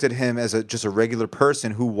I looked at him as just a regular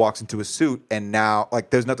person who walks into a suit, and now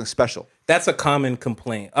there's nothing special. That's a common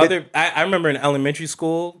complaint. I remember in elementary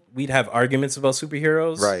school, we'd have arguments about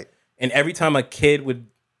superheroes. Right. And every time a kid would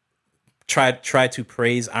try to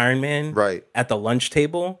praise Iron Man Right. at the lunch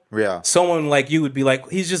table, Yeah. someone like you would be like,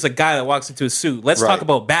 he's just a guy that walks into a suit. Let's Right. talk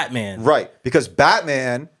about Batman. Right. Because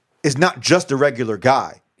Batman is not just a regular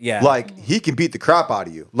guy. Yeah. Like, he can beat the crap out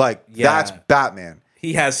of you. Like, Yeah. that's Batman.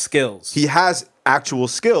 He has skills. He has actual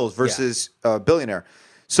skills versus a billionaire.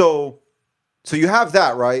 So you have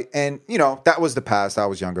that, right? And, that was the past. I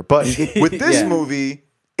was younger. But with this Yeah. movie,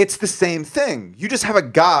 it's the same thing. You just have a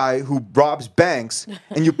guy who robs banks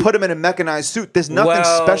and you put him in a mechanized suit. There's nothing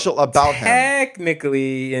special about him.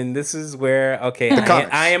 Technically, and this is where, comics.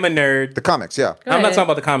 I am a nerd. The comics, yeah. Go I'm not ahead. talking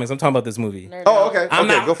about the comics. I'm talking about this movie. Oh, okay. I'm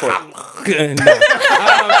okay, not, go for it. No,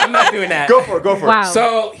 I'm not doing that. Go for it. Wow.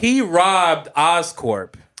 So he robbed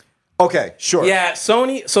Oscorp. Okay, sure. Yeah,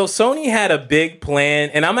 Sony had a big plan,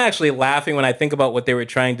 and I'm actually laughing when I think about what they were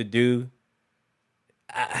trying to do.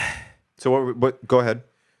 So what go ahead.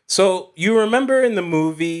 So you remember in the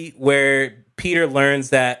movie where Peter learns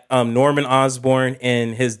that Norman Osborn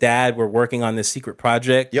and his dad were working on this secret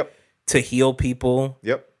project Yep. to heal people,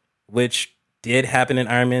 Yep. which did happen in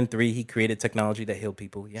Iron Man 3. He created technology to heal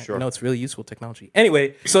people. Yeah, Sure. it's really useful technology.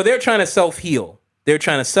 Anyway, so they're trying to self-heal.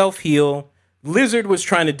 Lizard was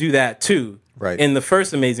trying to do that too. Right. In the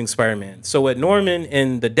first Amazing Spider-Man. So what Norman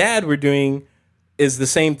and the dad were doing is the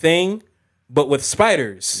same thing, but with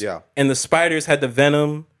spiders. Yeah. And the spiders had the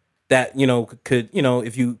venom that, could,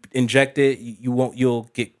 if you inject it, you'll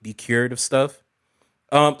be cured of stuff.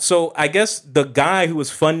 So I guess the guy who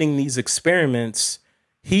was funding these experiments,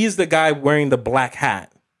 he's the guy wearing the black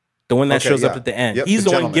hat, the one that Okay, shows up yeah. at the end. Yep, He's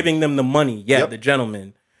the the one gentleman. giving them the money. Yeah, Yep. the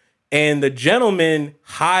gentleman. And the gentleman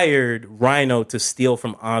hired Rhino to steal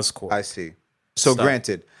from Oscorp. I see. So Stuff.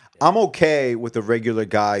 granted, I'm okay with a regular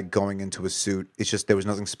guy going into a suit. It's just there was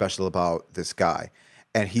nothing special about this guy.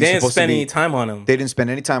 And he's They didn't supposed spend to be, any time on him. They didn't spend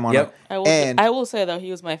any time on Yep. him. I will say though, he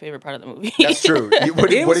was my favorite part of the movie. That's true. What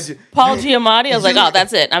did you Paul Giamatti. I was like, oh,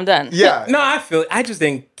 that's it. I'm done. Yeah. No, I just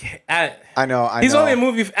think I know. he's know. only a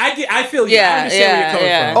movie. I feel you. Yeah, I understand where you're coming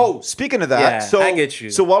yeah. from. Oh, speaking of that, Yeah, so I get you.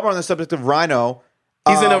 So while we're on the subject of Rhino,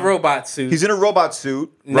 He's in a robot suit. he's in a robot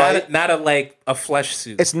suit, right? not a flesh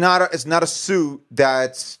suit. It's not a suit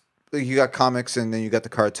that's you got comics and then you got the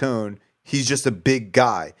cartoon. He's just a big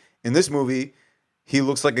guy. In this movie, he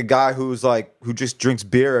looks like a guy who just drinks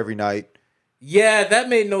beer every night. Yeah, that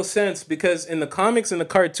made no sense because in the comics and the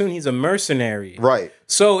cartoon, he's a mercenary. Right.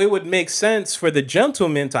 So it would make sense for the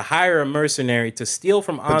gentleman to hire a mercenary to steal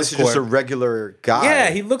from But this is Oscorp. just a regular guy. Yeah,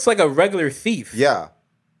 he looks like a regular thief. Yeah.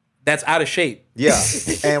 That's out of shape. Yeah.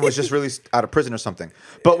 And was just released out of prison or something.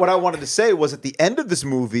 But what I wanted to say was at the end of this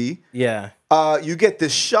movie, Yeah. you get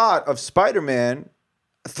this shot of Spider-Man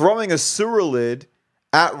throwing a sewer lid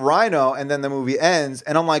at Rhino, and then the movie ends,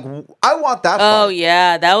 and I'm like, I want that. Oh fight.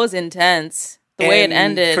 yeah, that was intense. The way it And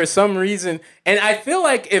ended. for some reason, and I feel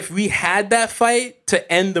like if we had that fight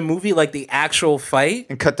to end the movie, like the actual fight,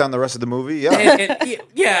 And cut down the rest of the movie. Yeah.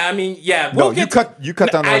 yeah, I mean, yeah. No, we'll you get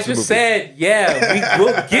cut down the I rest of the just movie. said, yeah,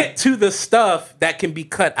 we'll get to the stuff that can be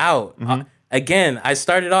cut out. Mm-hmm. Again, I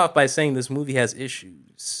started off by saying this movie has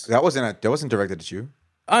issues. That wasn't directed at you.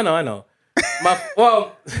 I know.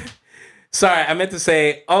 Well, sorry, I meant to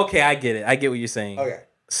say, okay, I get it. I get what you're saying. Okay.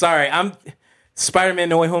 Sorry, I'm Spider-Man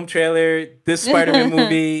No Way Home trailer, this Spider-Man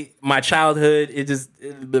movie, my childhood, it just...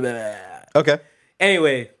 Okay.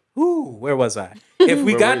 Anyway, where was I? If we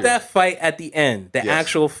Where were got you? that fight at the end, the Yes.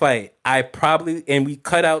 actual fight, and we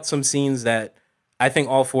cut out some scenes that I think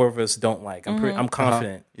all four of us don't like. I'm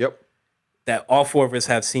confident Yep. that all four of us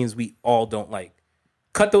have scenes we all don't like.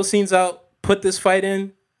 Cut those scenes out, put this fight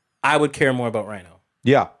in, I would care more about Rhino.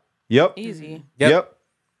 Yeah. Yep. Easy. Yep.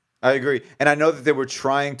 I agree. And I know that they were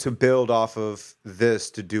trying to build off of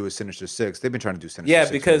this to do a Sinister Six. They've been trying to do Sinister Yeah,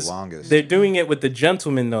 Six because for the longest. they're doing it with the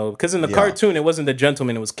Gentleman, though. Because in the Yeah. cartoon, it wasn't the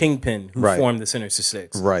Gentleman, it was Kingpin who Right. formed the Sinister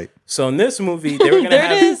Six. Right. So in this movie, they were going to There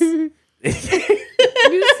have... it is.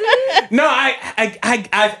 No,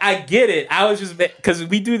 I get it. I was just because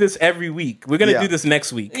we do this every week. We're gonna Yeah. do this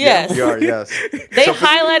next week. Yes. You are, yes. They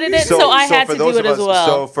highlighted it, so I had for to do those it of as us- well.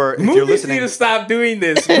 So for if you're Movies listening, need to stop doing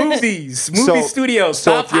this. Movie studios,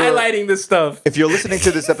 so stop if you're- highlighting this stuff. if you're listening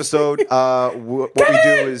to this episode,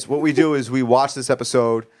 what we do is we watch this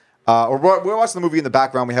episode, or we're watching the movie in the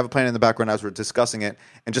background. We have it playing in the background as we're discussing it.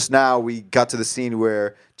 And just now we got to the scene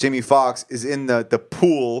where Jamie Foxx is in the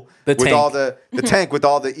pool The with tank. all the tank with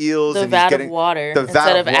all the eels, The and vat he's of getting water the vat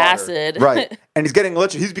instead of water. acid. right? And he's getting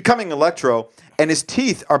electro. He's becoming electro, and his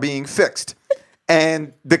teeth are being fixed,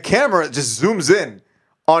 and the camera just zooms in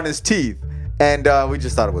on his teeth, and we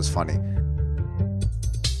just thought it was funny.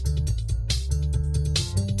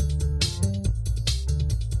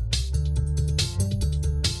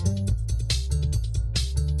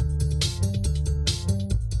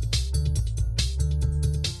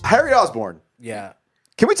 Harry Osborn. Yeah.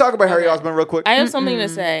 Can we talk about Harry Okay. Osborn real quick? I have something to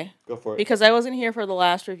say Go for it. because I wasn't here for the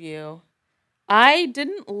last review. I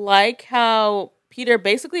didn't like how Peter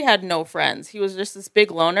basically had no friends. He was just this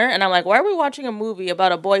big loner, and I'm like, why are we watching a movie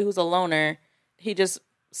about a boy who's a loner? He just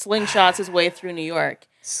slingshots his way through New York.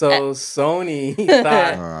 So Sony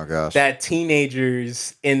thought Oh gosh. that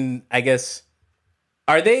teenagers I guess,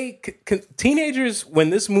 are they teenagers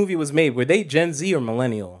when this movie was made? Were they Gen Z or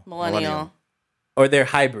millennial? Millennial. Or they're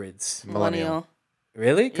hybrids? Millennial.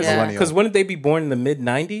 Really? Because Yeah. Millennial. wouldn't they be born in the mid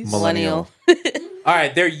 90s? Millennial. All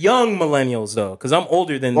right, they're young millennials though, because I'm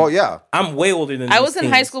older than. Oh yeah, I'm way older than. I these was in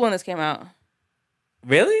teens. high school when this came out.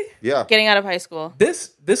 Really? yeah. Getting out of high school.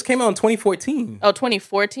 This came out in 2014, Oh,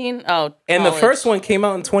 2014? Oh, and the college. first one came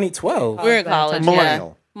out in 2012. We were in college.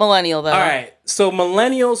 Millennial. Yeah. Millennial, though. All right, so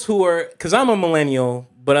millennials who are, because I'm a millennial,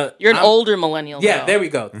 but You're an I'm- older millennial. Yeah, though. there we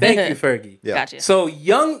go. Thank you, Fergie. Yeah. Gotcha. So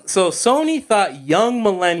Sony thought young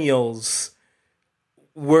millennials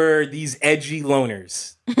were these edgy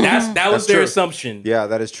loners. That was That's their true. assumption. Yeah,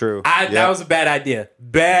 that is true. That Yeah. was a bad idea.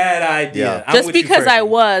 Bad idea. Yeah. I'm Just with you, because I Fergie.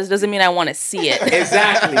 was doesn't mean I want to see it.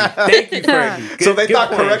 Exactly. Thank you, Fergie. So they Good thought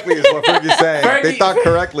point. correctly is what Fergie's saying. They Fergie- thought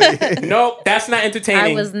correctly. Nope, that's not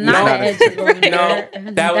entertaining. I was not No. an edgy loner. No,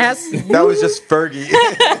 that was- That's That was just Fergie.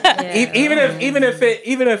 yeah.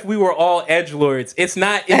 Even if we were all edgelords, it's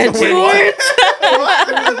not entertaining.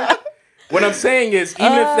 Edgelords? What I'm saying is,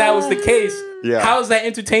 even if that was the case, Yeah. how is that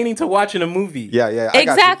entertaining to watch in a movie? Yeah, I got you.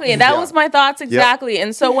 Exactly. And that Yeah. was my thoughts exactly.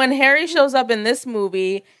 And so when Harry shows up in this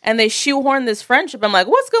movie and they shoehorn this friendship, I'm like,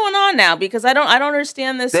 what's going on now? Because I don't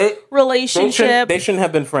understand this relationship. They shouldn't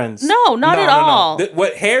have been friends. No, not at all.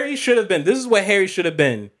 What Harry should have been. This is what Harry should have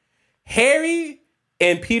been. Harry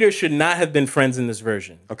and Peter should not have been friends in this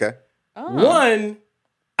version. Okay. One,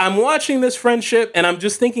 I'm watching this friendship and I'm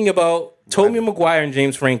just thinking about Tobey Maguire and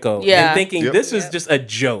James Franco. Yeah. And thinking Yep. this is just a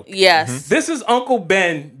joke. Yes. This is Uncle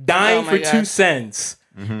Ben dying Oh my for gosh. 2 cents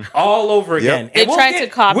all over again. They And tried to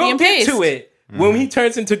copy we'll and get paste. to it when he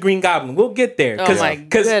turns into Green Goblin. We'll get there. Oh my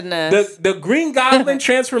goodness. The Green Goblin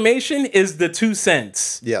transformation is the 2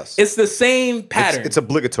 cents. Yes. It's the same pattern. It's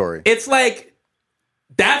obligatory. It's like,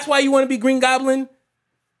 that's why you want to be Green Goblin?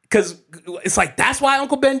 Because it's like, that's why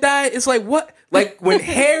Uncle Ben died? It's like, what? Like,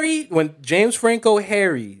 when James Franco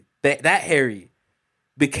Harry, that Harry,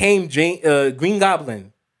 became Green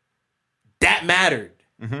Goblin, that mattered.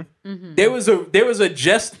 Mm-hmm. There was a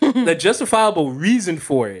justifiable reason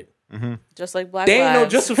for it. Just like Black There ain't no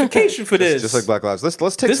Lives. justification for this. Just like Black Lives.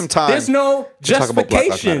 Let's take some time. There's no to talk about Black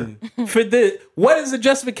Lives justification for this. What is the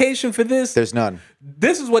justification for this? There's none.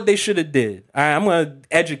 This is what they should have did. All right, I'm gonna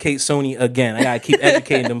educate Sony again. I gotta keep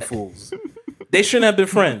educating them fools. They shouldn't have been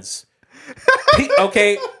friends.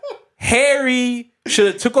 Okay, Harry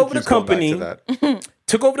should have took over the Keeps going back company. to that.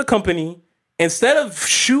 Took over the company. Instead of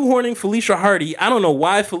shoehorning Felicia Hardy, I don't know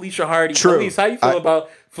why Felicia Hardy. True. Elise, how you feel about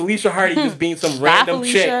Felicia Hardy just being some random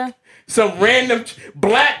Felicia. chick? Some random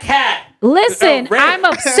black cat. Listen, Ran- I'm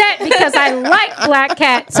upset because I like Black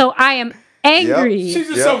Cat, so I am angry. She's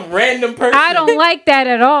just Yep. some random person. I don't like that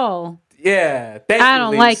at all. Yeah, thank I you, don't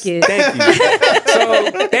Elise. like it. Thank you.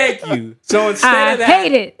 So thank you. So instead I of that,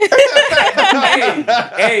 hate it.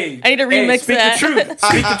 Hey, I need to remix speak that. the truth.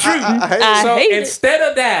 Speak the truth. I So hate it. instead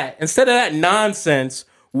of that nonsense,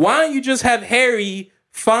 why don't you just have Harry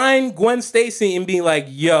find Gwen Stacy and be like,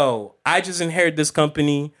 "Yo, I just inherited this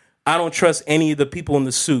company. I don't trust any of the people in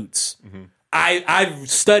the suits. I've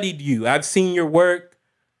studied you. I've seen your work.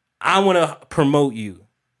 I want to promote you."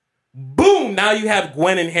 Boom! Now you have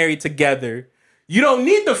Gwen and Harry together. You don't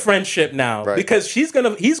need the friendship now Right. because he's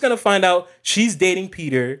gonna find out she's dating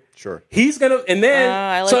Peter. Sure. He's gonna and then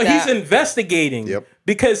I like so that. he's investigating. Yep.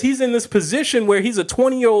 Because he's in this position where he's a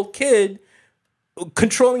 20-year-old kid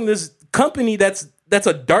controlling this company that's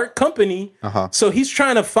a dark company. So he's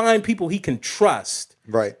trying to find people he can trust.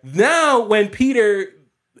 Right. Now, when Peter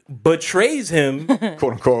betrays him, Quote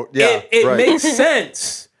unquote. Yeah. it right. makes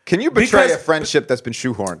sense. Can you betray because- a friendship that's been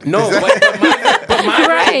shoehorned? No,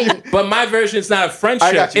 Right. but my version is not a I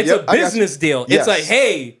friendship. got you. It's Yep, a I got you. business deal. Yes. It's like,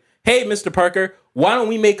 hey, Mr. Parker, why don't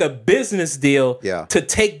we make a business deal Yeah. to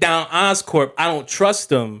take down Oscorp? I don't trust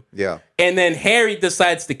them. Yeah. And then Harry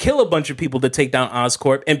decides to kill a bunch of people to take down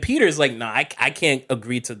Oscorp. And Peter's like, no, I can't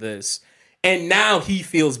agree to this. And now he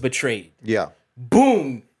feels betrayed. Yeah.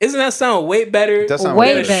 Boom. Isn't that sound way better Does sound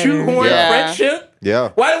Way than a better. shoehorn Yeah. friendship? Yeah.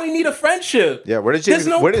 Why do we need a friendship? Yeah. Where does There's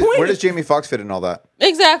Jamie? no where point. does Jamie Foxx fit in all that?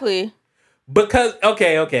 Exactly. Because,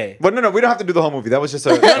 okay. But no, we don't have to do the whole movie. That was just a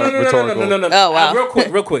No. Oh, wow.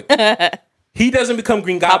 Real quick. He doesn't become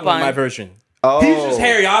Green Goblin in my on. version. Oh, He's just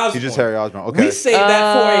Harry Osborn. He's just Harry Osborn. Okay. We saved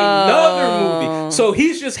that for another movie. So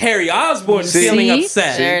he's just Harry Osborn feeling See?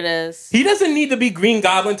 upset. There it is. He doesn't need to be Green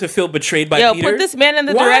Goblin to feel betrayed by Yo, Peter. put this man in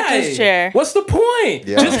the Why? director's chair. What's the point?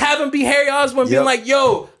 Yeah. Just have him be Harry Osborn being Yep. like,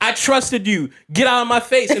 yo, I trusted you. Get out of my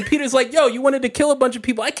face. And Peter's like, yo, you wanted to kill a bunch of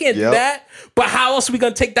people. I can't do Yep. that. But how else are we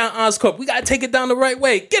going to take down Oscorp? We got to take it down the right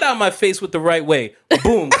way. Get out of my face with the right way.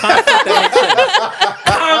 Boom. Conflict that makes sense.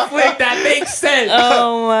 Conflict that makes sense.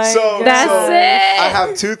 Oh my So god. That's it. I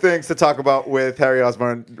have two things to talk about with Harry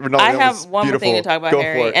Osborn. Rinaldi, I that have was one more thing to beautiful. talk about Go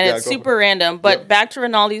Harry, for it. and Yeah, it's go for super random. But Yep. back to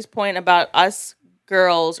Rinaldi's point about us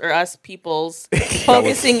girls or us peoples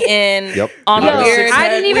focusing in Yep. on Yo, weird. I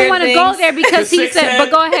didn't even weird want to go things. there because The he six said, head.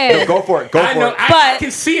 but go ahead. Go for it. Go I for know. it. I But-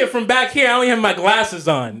 can see it from back here. I only have my glasses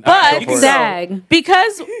on. But- You can go. Zag.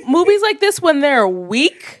 Because movies like this, when they're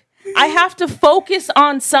weak, I have to focus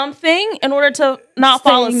on something in order to not Stay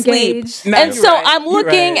fall asleep. engaged. Nah, And you're so right. I'm You're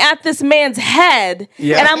looking right. at this man's head,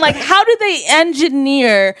 Yeah. and I'm like, how did they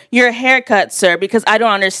engineer your haircut, sir? Because I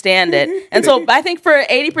don't understand it. And so I think for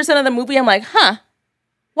 80% of the movie, I'm like, huh,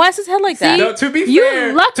 why is his head like that? See? No, to be You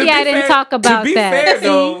fair, lucky to be I didn't fair- talk about To be that. fair, See?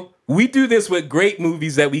 though, we do this with great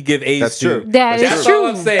movies that we give A's That's to. true. That is That's true. all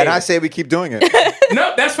I'm saying. And I say we keep doing it.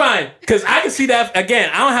 No, that's fine. Because I can see that. Again,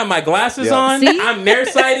 I don't have my glasses Yeah. on. See? I'm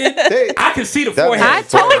nearsighted. Hey, I can see the that forehead. I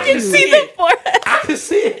told I can you. see See the it. forehead. I can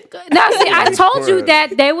see it. Now, see, I told you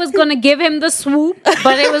that they was gonna give him the swoop,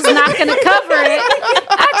 but it was not gonna cover it.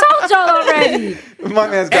 I told y'all already. My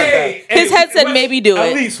man's got Hey, His head said what's- maybe do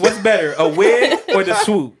it. Elise, what's better, a wig or the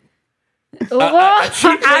swoop? Well, A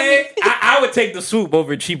cheap I mean, wig. I would take the swoop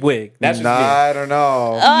over a cheap wig. That's that. just me. Nah, I don't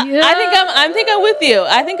know. Yeah. I think I'm with you.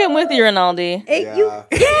 I think I'm with you, Rinaldi. Yeah. you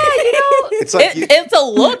know, It's like you, It's a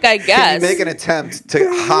look, I can guess. you make an attempt to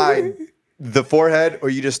hide the forehead, or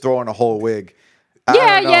you just throw in a whole wig. I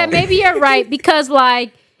don't know. yeah, maybe you're right because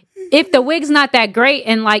like if the wig's not that great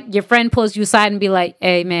and like your friend pulls you aside and be like,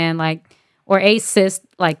 "Hey, man, like." Or a sis,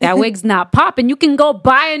 like that wig's not popping. You can go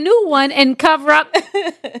buy a new one and cover up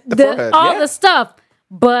forehead, all yeah. the stuff.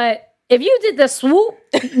 But if you did the swoop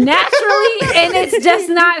naturally and it's just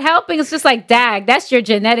not helping, it's just like, dag, that's your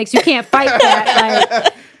genetics. You can't fight that.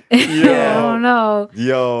 Like, I don't know.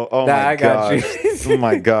 Yo, oh Nah, my I got gosh. Oh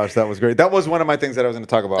my gosh, that was great. That was one of my things that I was going to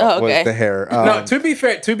talk about. Oh, okay. Was the hair. No, to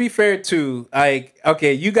be fair too, like,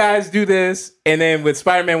 okay, you guys do this, and then with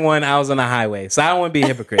Spider-Man 1, I was on the highway. So I don't want to be a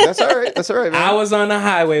hypocrite. that's all right. That's all right, man. I was on the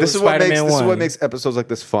highway this with is what Spider-Man 1. makes this is what makes episodes like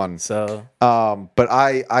this fun. So But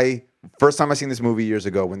I first time I seen this movie years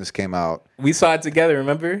ago when this came out. we saw it together,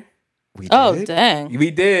 remember? We Oh, did? dang.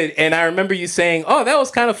 We did. And I remember you saying, oh, that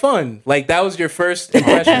was kind of fun. Like, that was your first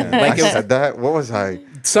impression. I Like, it was, said that. What was I?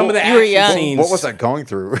 some of the You were action young. scenes. What was I going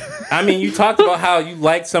through? I mean, you talked about how you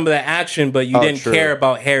liked some of the action, but you Oh, didn't true. care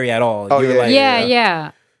about Harry at all. Oh, You were yeah, like,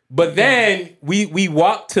 Yeah. But then we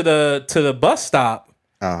walked to the bus stop,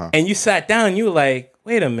 Uh-huh. and you sat down. And you were like,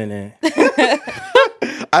 "Wait a minute,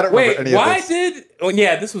 I don't remember wait, any why of this. did?" Oh,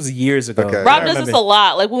 yeah, this was years ago. Okay. I Rob does this remember. a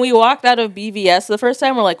lot. Like when we walked out of BVS the first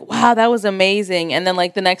time, we're like, "Wow, that was amazing!" And then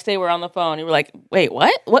like the next day, we're on the phone. And we're like, "Wait,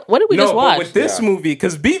 what? What did we just but watch?" with this Yeah. movie,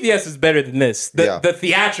 because BVS is better than this. The, Yeah. the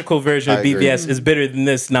theatrical version of I agree. BVS is better than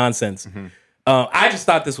this nonsense. I just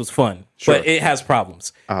thought this was fun, Sure. but it has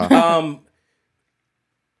problems.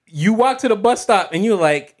 You walk to the bus stop and you're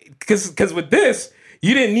like, because with this,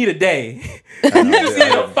 you didn't need a day. You just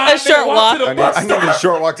needed a 5-minute short walk to walk. the bus I stop. need a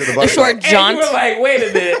short walk to the bus. A short stop. jaunt. And you were like, wait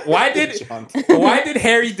a minute, why did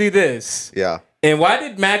Harry do this? Yeah. And why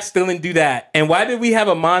did Max Dillon do that? And why did we have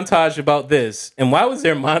a montage about this? And why was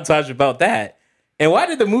there a montage about that? And why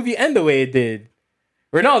did the movie end the way it did?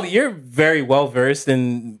 Ronaldo, you're very well versed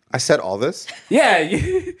in I said all this. yeah,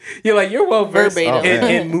 you're well versed Verbatim. Oh,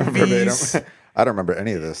 man. in movies. Verbatim. I don't remember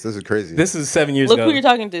any of this. This is crazy. This is 7 years Look ago. who you're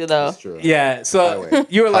talking to, though. That's true. Yeah, so Highway.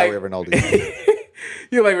 you were like Highway Rinaldi.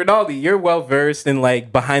 you're like Ronaldo, you're well versed in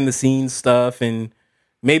like behind the scenes stuff and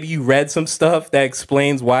maybe you read some stuff that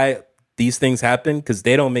explains why these things happen, because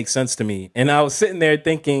they don't make sense to me. And I was sitting there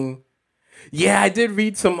thinking, yeah, I did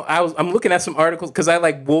read some. I'm looking at some articles because I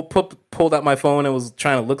pulled out my phone and was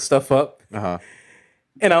trying to look stuff up. Uh-huh.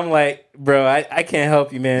 And I'm like, bro, I can't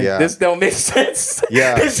help you, man. Yeah. This don't make sense.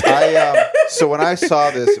 Yeah, so when I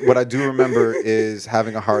saw this, what I do remember is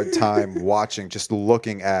having a hard time watching, just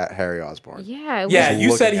looking at Harry Osborn. Yeah. Yeah,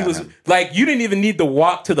 you said looking he at was him. like, you didn't even need to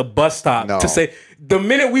walk to the bus stop No. to say. The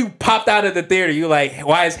minute we popped out of the theater, you're like,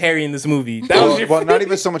 why is Harry in this movie? That was your Well, not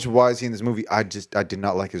even so much why is he in this movie. I did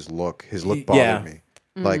not like his look. His look bothered Yeah. me.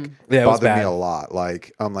 Like Yeah, it was bothered me bad. a lot.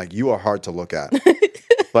 Like I'm like, you are hard to look at.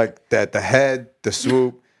 Like that, the head, the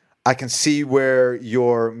swoop. I can see where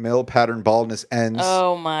your male pattern baldness ends.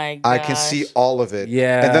 Oh my god. I can see all of it.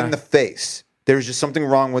 Yeah. And then the face. There's just something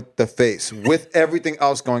wrong with the face. With everything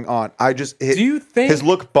else going on, Do you think his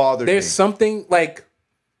look bothered me? there's something like,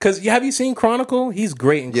 because have you seen Chronicle? He's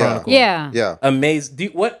great in Yeah. Chronicle. Yeah. Yeah. Amazing. Do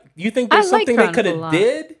you think there's I like something they could Chronicle a have lot.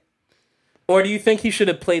 did? Or do you think he should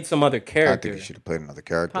have played some other I character? think he should have played another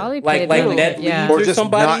character. Probably like played really Ned good, Leeds yeah. Or or just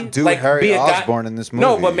somebody. not do like, Harry be a guy- Osborn in this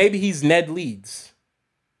No, movie. but maybe he's Ned Leeds.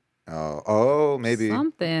 Oh, maybe.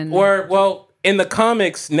 Something. Or, well, in the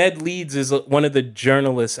comics, Ned Leeds is one of the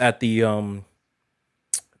journalists at the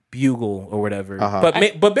Bugle or whatever. Uh-huh.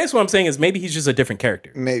 But basically what I'm saying is maybe he's just a different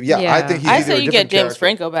character. Maybe. Yeah, I Yeah. think he's I either say a you different get James character.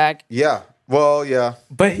 Franco back. Yeah. Well, yeah.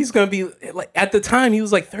 But he's going to be, like, at the time, he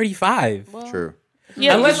was like 35. True.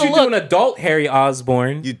 Yeah, Unless just you a do look. an adult Harry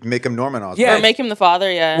Osborn. You'd make him Norman Osborn. Yeah. Or make him the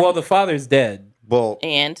father, yeah. Well, the father's dead. Well,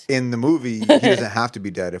 and in the movie, he doesn't have to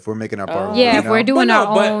be dead if we're making up our. yeah, you if know? we're doing But no,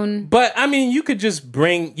 our own. But I mean, you could just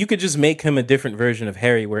make him a different version of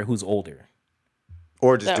Harry who's older.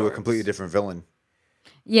 Or just That do a works. completely different villain.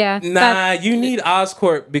 Yeah. Nah, you need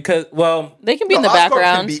Oscorp because, well, they can be in No, the Oscorp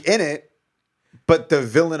background. can be in it, but the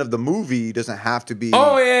villain of the movie doesn't have to be.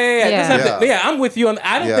 oh yeah. It doesn't have to- Yeah. I'm with you on.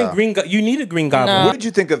 I don't Yeah. think you need a Green Goblin. What did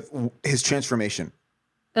you think of his transformation?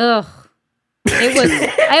 Ugh. It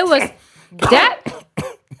was that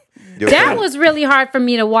You okay? that was really hard for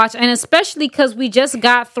me to watch, and especially because we just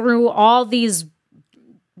got through all these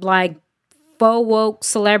like faux woke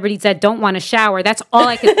celebrities that don't want to shower. That's all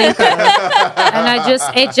I could think of, and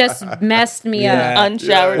it just messed me Yeah. up.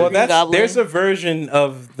 Unshowered Well, Green Goblin. there's a version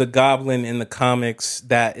of the Goblin in the comics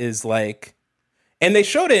that is like, and they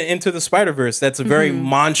showed it into the Spider-Verse. That's a very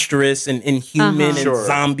monstrous and inhuman and Sure.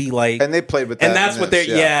 zombie-like. And they played with that. And that's in what this,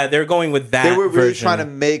 they're going with that. They were really version. trying to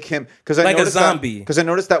make him because I Like a noticed zombie. Because I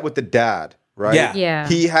noticed that with the dad, right? Yeah. Yeah.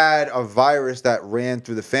 He had a virus that ran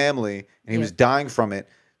through the family, and he was dying from it,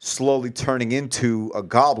 slowly turning into a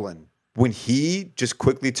goblin. When he just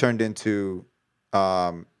quickly turned into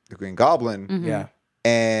the Green Goblin, Yeah.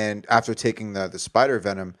 and after taking the spider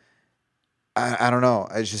venom, I don't know.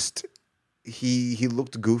 I just he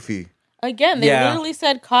looked goofy. Again, they Yeah. literally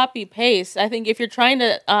said copy paste. I think if you're trying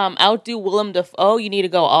to outdo Willem Dafoe, you need to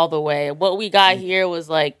go all the way. What we got here was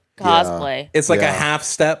like cosplay. It's like a Yeah. half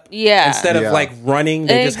step. Yeah. Instead of Yeah. like running,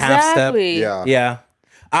 they just half step. Exactly. Yeah. Yeah.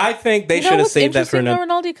 I think they You know should have what's saved that for interesting, though, another.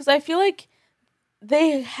 Rinaldi? Because I feel like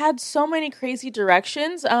they had so many crazy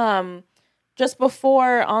directions. Just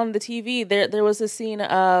before on the TV, there was a scene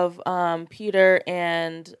of Peter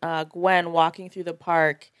and Gwen walking through the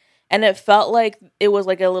park, and it felt like it was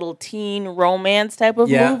like a little teen romance type of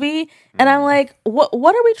Yeah. movie. And I'm like,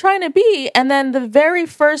 what are we trying to be? And then the very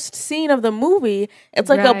first scene of the movie, it's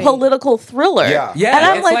like a Right. political thriller. Yeah. Yeah. And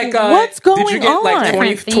I'm it's like, what's going Did you get on? like 20,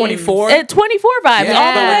 Different 24? themes. 24 vibes Yeah.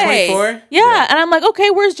 all the Yeah. way. 24? Yeah. And I'm like, okay,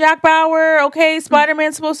 where's Jack Bauer? Okay,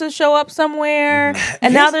 Spider-Man's supposed to show up somewhere.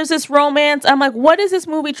 And now there's this romance. I'm like, what is this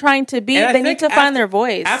movie trying to be? And I They need think to find their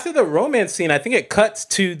voice. After the romance scene, I think it cuts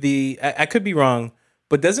to I could be wrong,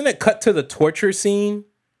 but doesn't it cut to the torture scene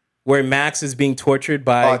where Max is being tortured I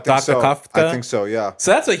by think Dr. so. Kafka? I think so. Yeah.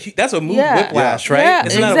 So that's a mood Yeah. whiplash, right? Yeah,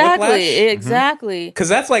 Isn't that a exactly. whiplash? Exactly. Because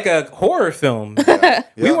that's like a horror film. We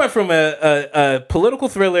Yeah. went from a political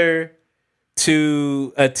thriller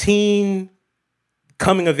to a teen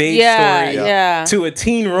coming of age Yeah, story yeah. to a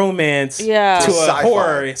teen romance Yeah. to a Sci-fi.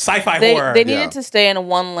 horror, sci-fi They horror. needed Yeah. to stay in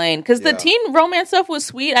one lane because the Yeah. teen romance stuff was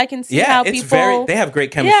sweet. I can see yeah, how it's people. they have great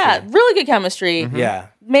chemistry. Yeah, really good chemistry. Yeah.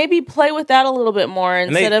 Maybe play with that a little bit more And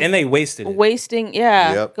instead of they wasted it. wasting.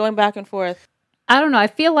 Yeah, Yep. going back and forth. I don't know. I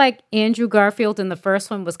feel like Andrew Garfield in the first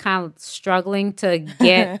one was kind of struggling to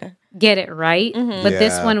get it right, but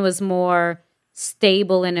this Yeah. one was more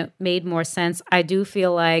stable and it made more sense. I do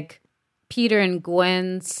feel like Peter and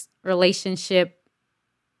Gwen's relationship,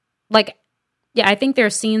 like, yeah, I think their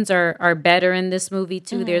scenes are better in this movie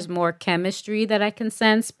too. There's more chemistry that I can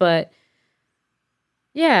sense, but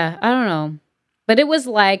yeah, I don't know. But it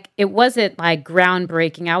wasn't like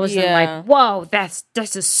groundbreaking. I wasn't Yeah. like, whoa, this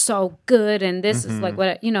is so good, and this is like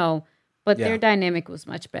what But Yeah. their dynamic was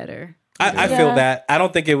much better. I feel that. I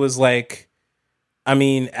don't think it was like. I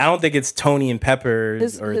mean, I don't think it's Tony and Pepper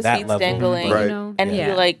his that feet's level. dangling, Right. and he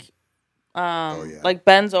Yeah. like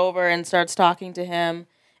bends over and starts talking to him,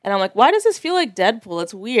 and I'm like, why does this feel like Deadpool?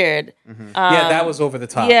 It's weird. Yeah, that was over the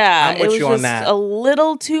top. Yeah, I'm it with was you on just that. a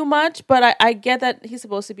little too much, but I get that he's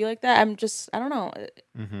supposed to be like that. I don't know.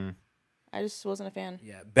 I just wasn't a fan.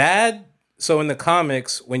 Yeah, bad. So in the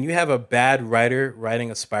comics, when you have a bad writer writing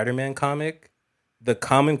a Spider-Man comic, the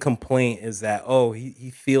common complaint is that he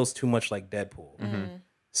feels too much like Deadpool.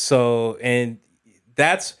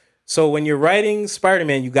 So when you're writing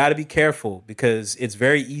Spider-Man, you got to be careful because it's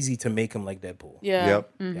very easy to make him like Deadpool. Yeah.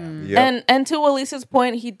 Yep. And to Elise's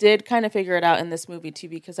point, he did kind of figure it out in this movie too,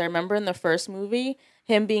 because I remember in the first movie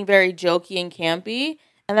him being very jokey and campy,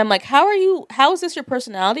 and I'm like, how is this your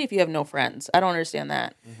personality if you have no friends? I don't understand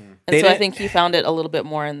that. And so I think he found it a little bit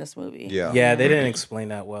more in this movie. Yeah. Yeah, they didn't explain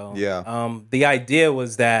that well. Yeah. The idea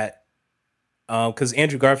was that because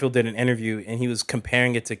Andrew Garfield did an interview and he was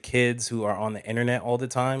comparing it to kids who are on the internet all the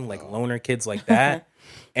time, like loner kids like that.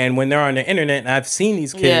 And when they're on the internet, and I've seen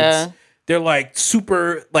these kids, they're like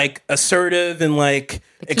super like assertive and like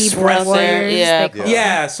expressive. warriors, Yeah. they call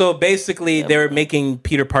Yeah, so basically they're making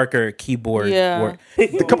Peter Parker a keyboard. Yeah.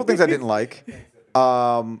 The couple things I didn't like.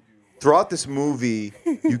 Throughout this movie,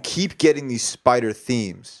 you keep getting these spider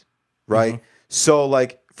themes, right? So,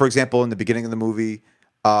 like, for example, in the beginning of the movie,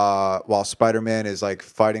 while Spider-Man is like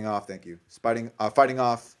fighting off, fighting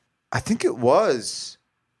off, I think it was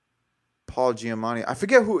Paul Giamatti. I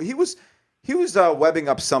forget who he was. He was webbing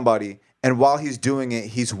up somebody, and while he's doing it,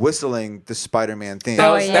 he's whistling the Spider-Man theme. That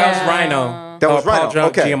was yeah. Rhino. That was Paul Rhino.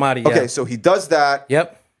 Okay. Giamatti, yeah. Okay, so he does that.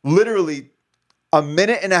 Yep. Literally a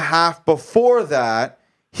minute and a half before that,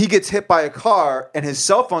 he gets hit by a car and his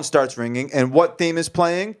cell phone starts ringing. And what theme is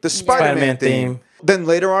playing? The Spider-Man theme. Then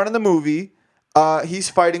later on in the movie, he's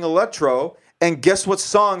fighting Electro. And guess what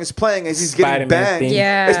song is playing as he's getting Spider-Man banged? theme.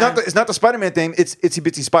 Yeah. It's not the Spider-Man theme. It's Itsy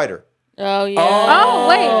Bitsy Spider. Oh yeah. Oh,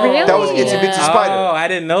 wait, really? That was Itsy Bitsy Spider. Oh, I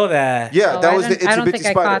didn't know that. Yeah, Oh, that I was the don't- I Itsy don't Bitsy think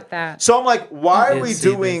I Spider. caught that. So I'm like, why are we Itsy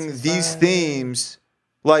doing Bitsy these Spider. themes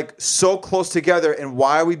like so close together, and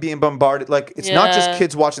why are we being bombarded? Like, it's not just Yeah.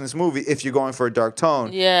 kids watching this movie if you're going for a dark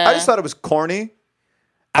tone. Yeah. I just thought it was corny.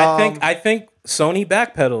 I think Sony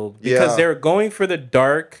backpedaled because Yeah. they were going for the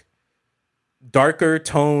darker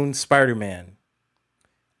tone Spider-Man.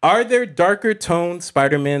 Are there darker tone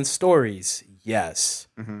Spider-Man stories? Yes.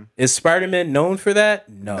 Is Spider-Man known for that?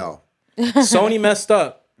 No. Sony messed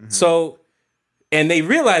up. So, and they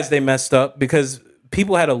realized they messed up because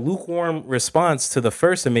people had a lukewarm response to the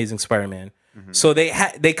first Amazing Spider-Man. So they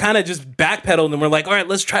kind of just backpedaled and were like, all right,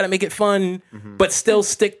 let's try to make it fun, but still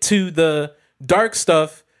stick to the dark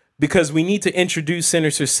stuff because we need to introduce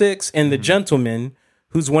Sinister Six and the Gentleman,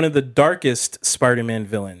 who's one of the darkest Spider-Man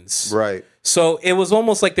villains. Right. So it was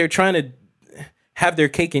almost like they're trying to have their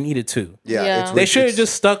cake and eat it too. Yeah. Yeah. They should have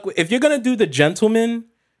just stuck with, if you're going to do the Gentleman,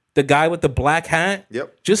 the guy with the black hat,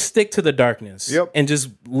 Yep. just stick to the darkness. Yep. And just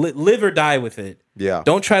live or die with it. Yeah.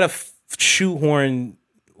 Don't try to shoehorn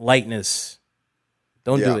lightness.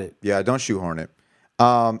 Don't Yeah. do it. Yeah, don't shoehorn it.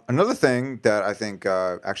 Another thing that I think,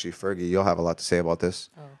 actually, Fergie, you'll have a lot to say about this.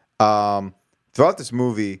 Throughout this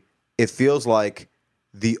movie, it feels like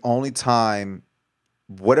the only time,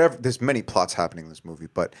 there's many plots happening in this movie,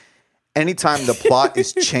 but anytime the plot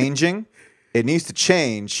is changing, it needs to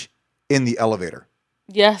change in the elevator.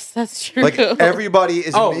 Yes, that's true. Like everybody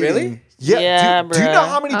is. Oh, meeting- really? Yeah. Yeah, do you know bruh.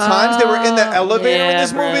 how many times they were in the elevator in yeah,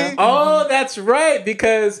 this bruh. movie? Oh, that's right.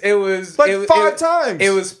 Because it was Like 5 times. It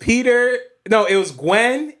was Peter. No, it was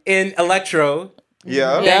Gwen and Electro.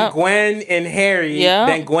 Yeah. Yeah. Then Gwen and Harry. Yeah.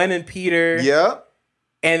 Then Gwen and Peter. Yeah.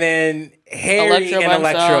 And then Harry Electro and by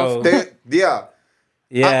himself. Electro. Yeah.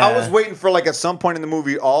 Yeah. I was waiting for like at some point in the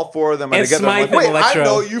movie, all 4 of them are And together. I'm like, Smythe and wait, I Electro.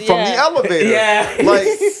 know you from the Yeah. elevator. Yeah. Like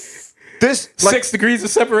this. Like, 6 degrees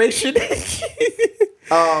of separation.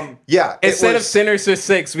 yeah. Instead of Sinister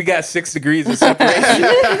 6, we got 6 degrees of separation.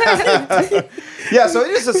 Yeah. So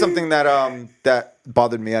it is just something that that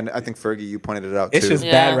bothered me, and I think Fergie, you pointed it out It's too. just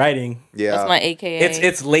Yeah. bad writing. Yeah. That's my AKA.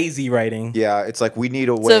 It's lazy writing. Yeah. It's like we need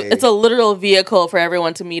a So way. it's a literal vehicle for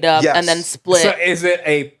everyone to meet up Yes. and then split. So is it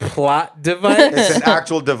a plot device? It's an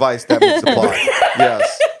actual device that moves the plot.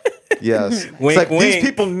 Yes. Yes. Wink, It's like these wink.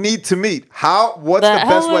 people need to meet. What's The the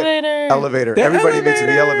best way? elevator. Elevator. The Everybody meets in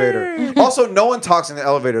the elevator. elevator. Also, no one talks in the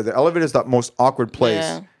elevator. The elevator is the most awkward place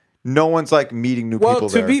Yeah. no one's like meeting new Well, people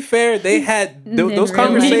to there. be fair, they had those Meeting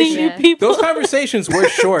conversations. new people. Those conversations were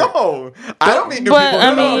short. No, I don't meet new But, people.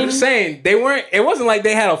 I No, I'm mean- just saying they weren't. It wasn't like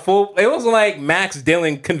they had a full. It wasn't like Max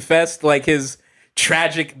Dillon confessed like his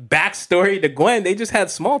tragic backstory to Gwen. They just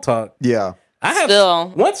had small talk. Yeah, I have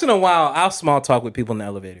Still. once in a while. I'll small talk with people in the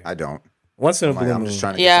elevator. I don't. Once in a Like, blue I'm moon. just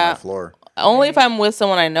trying to get Yeah. to my floor. Only if I'm with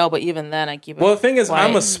someone I know, but even then I keep it Well, the thing is,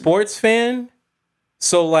 I'm a quiet. sports fan,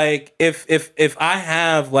 so like if I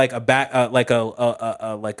have like a back like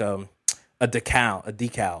a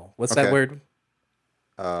decal. What's that Okay. word?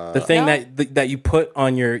 The thing that you put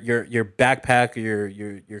on your backpack or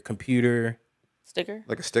your computer. sticker.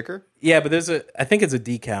 Like a sticker? Yeah, but I think it's a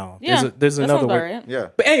decal. Yeah, there's that another sounds word. about right. Yeah.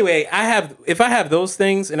 But anyway, if I have those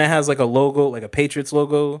things and it has like a logo, like a Patriots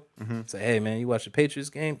logo, say, hey man, you watch the Patriots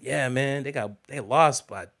game? Yeah, man, they lost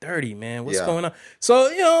by 30, man. What's Yeah. going on?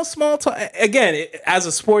 So, small talk. Again, as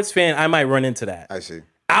a sports fan, I might run into that. I see.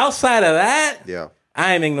 Outside of that, Yeah.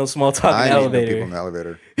 I ain't making no small talk I in the ain't meeting new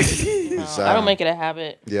elevator. people in the elevator. I don't make it a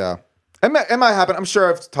habit. Yeah. It might happen. I'm sure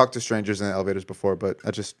I've talked to strangers in the elevators before, but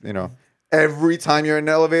I just, every time you're in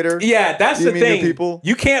an elevator. Yeah, that's You the meet new thing. people?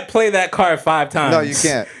 You can't play that card 5 times. No, you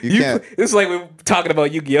can't. You can't. This is like we're talking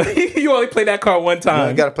about Yu-Gi-Oh. You only play that card one time.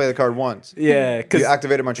 You got to play the card once. Yeah, because You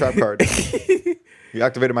activated my trap card. You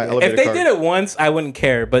activated my elevator if they card. did it once, I wouldn't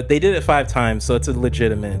care. But they did it 5 times, so it's a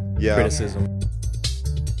legitimate Yeah. criticism.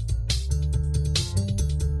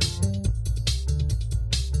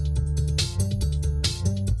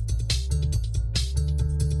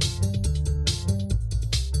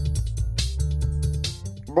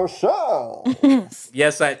 Michelle,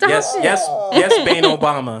 Yes, Bane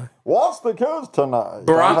Obama. what's the kids tonight?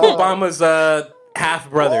 Barack Obama's half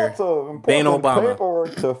brother. Bane Obama.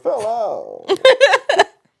 Paperwork to fill out.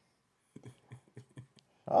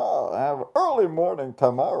 I have early morning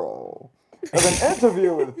tomorrow. I have an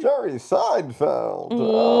interview with Jerry Seinfeld.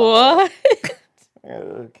 What?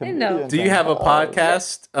 know. Do you have a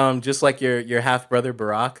podcast, just like your half brother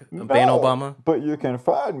Barack, Bane Obama? But you can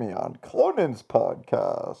find me on Clonan's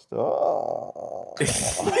podcast. Oh.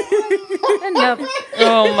 Enough.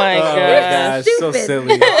 Oh my Oh my gosh. gosh, so Stupid.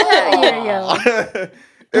 silly. Yo.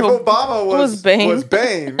 If Obama was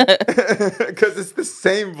Bane. because it's the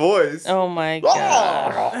same voice. Oh my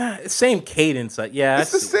god. Same cadence. Yeah,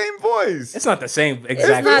 It's the same voice. It's not the same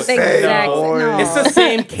exact. Not the Same exact. voice. No. It's the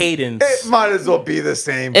same cadence. It might as well be the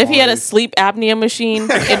same If he had a voice. sleep apnea machine,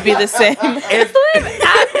 it'd be the same. If-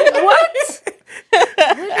 What?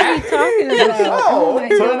 What are you talking about? Oh my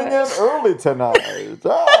turning god. in early tonight.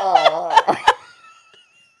 Ah.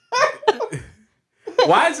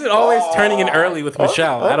 why is it always turning in early with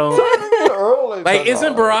Michelle? I don't. Turning in early Like,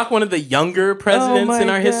 isn't tonight. Barack one of the younger presidents my in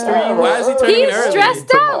our God. history? Why is he turning in He's early?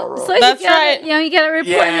 stressed out. So That's you gotta, right. You gotta replenish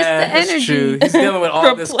Yeah, the that's energy. true. He's dealing with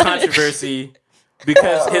all this Replenish. controversy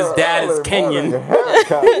because his dad is Early morning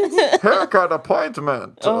Kenyan. haircut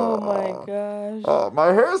appointment. Oh my gosh. My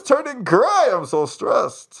hair's turning gray. I'm so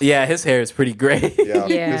stressed. Yeah, his hair is pretty gray. Yeah,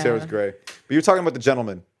 Yeah. his hair was gray. But you're talking about the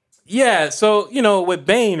gentleman. Yeah, so, with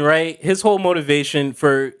Bane, right, his whole motivation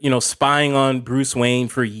for, spying on Bruce Wayne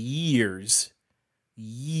for years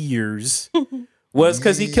was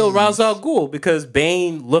because he killed Ra's al Ghul, because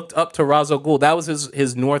Bane looked up to Ra's al Ghul. That was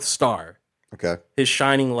his North Star, Okay. his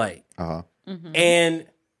shining light. Uh-huh. And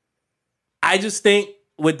I just think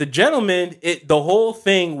with the gentleman, the whole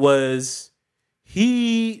thing was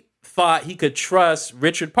he thought he could trust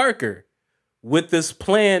Richard Parker with this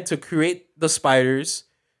plan to create the spiders,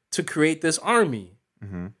 to create this army.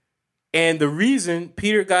 And the reason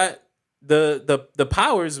Peter got the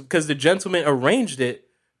powers, because the gentleman arranged it,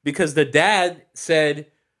 because the dad said,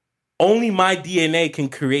 only my DNA can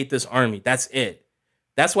create this army. That's it.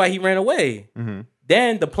 That's why he ran away.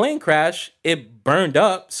 Then the plane crash, it burned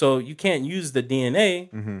up, so you can't use the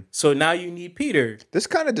DNA. So now you need Peter. This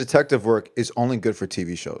kind of detective work is only good for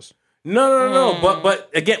TV shows. No. But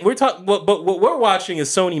again, we're talking. But what we're watching is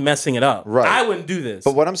Sony messing it up. Right. I wouldn't do this.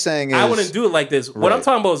 But what I'm saying is, I wouldn't do it like this. What I'm Right.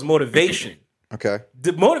 talking about is motivation. Okay.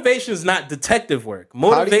 The motivation is not detective work.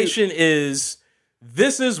 Motivation is,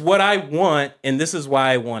 this is what I want, and this is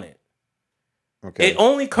why I want it. Okay. It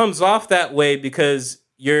only comes off that way because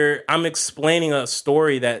I'm explaining a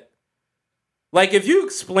story that, like, if you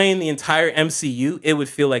explain the entire MCU, it would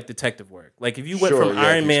feel like detective work. Like, if you went Sure, from yeah, if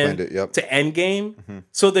Iron you Man explained it, yep. to Endgame,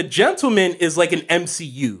 so The Gentleman is like an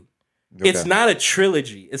MCU. It's Okay. not a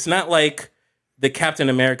trilogy. It's not like the Captain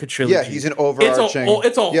America trilogy. Yeah, he's an overarching.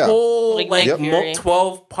 It's a yeah. whole Like like Nick Fury.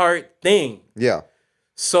 12-part thing. Yeah.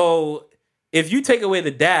 So if you take away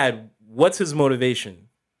the dad, what's his motivation?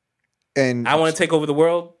 And I want to take over the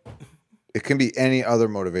world. It can be any other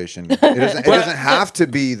motivation. It doesn't have to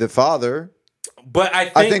be the father. But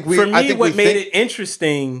I think for me, what made it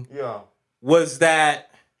interesting was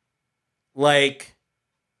that, like,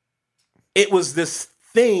 it was this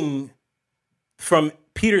thing from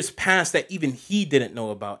Peter's past that even he didn't know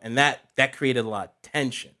about, and that created a lot of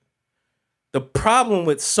tension. The problem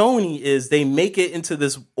with Sony is they make it into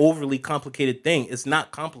this overly complicated thing. It's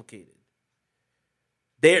not complicated.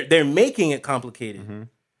 They're making it complicated. Mm-hmm.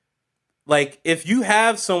 Like, if you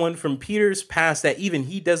have someone from Peter's past that even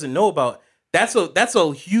he doesn't know about, that's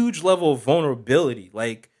a huge level of vulnerability.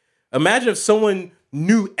 Like, imagine if someone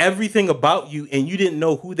knew everything about you and you didn't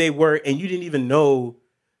know who they were and you didn't even know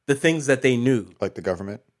the things that they knew. Like the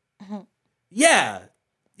government? Yeah.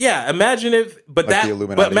 Yeah. Imagine if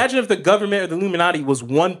imagine if the government or the Illuminati was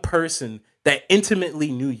one person that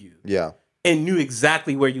intimately knew you. Yeah. And knew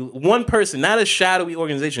exactly where you, one person, not a shadowy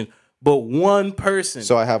organization, but one person.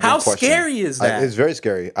 So I have one question. How scary is that? It's very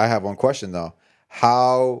scary. I have one question though.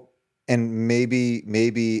 How, and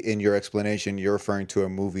maybe in your explanation, you're referring to a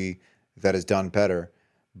movie that is done better,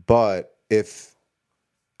 but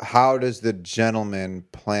how does the gentleman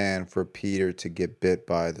plan for Peter to get bit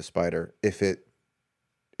by the spider?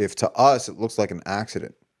 If to us, it looks like an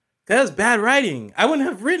accident. That's bad writing. I wouldn't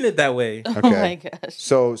have written it that way. Okay. Oh my gosh.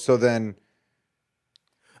 So then,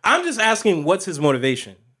 I'm just asking, what's his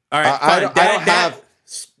motivation? All right, I don't have.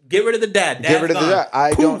 Get rid of the dad. Get rid of the dad.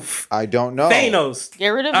 I don't know. Thanos. Get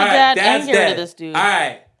rid of the dad and get rid of this dude. All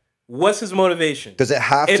right. What's his motivation? Does it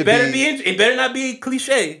have to be? It better not be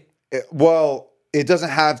cliche. It doesn't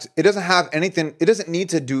have anything. It doesn't need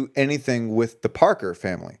to do anything with the Parker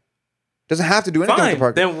family. It doesn't have to do anything with the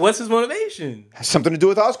Parker. Then what's his motivation? Has something to do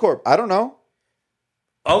with Oscorp. I don't know.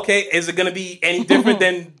 Okay, is it going to be any different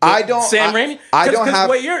than Sam Raimi?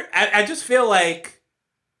 I just feel like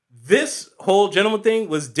this whole gentleman thing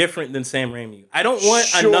was different than Sam Raimi. I don't want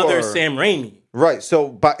another Sam Raimi. Right. So,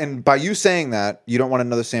 by you saying that you don't want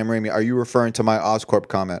another Sam Raimi, are you referring to my Oscorp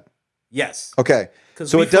comment? Yes. Okay.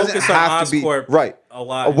 So it doesn't have to be right. A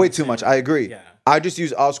lot. Way too much. I agree. Yeah. I just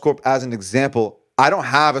use Oscorp as an example. I don't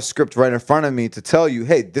have a script right in front of me to tell you,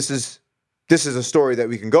 hey, this is a story that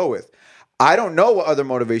we can go with. I don't know what other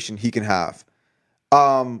motivation he can have.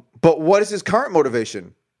 But what is his current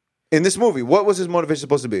motivation? In this movie, what was his motivation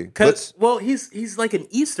supposed to be? He's like an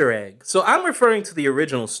Easter egg. So I'm referring to the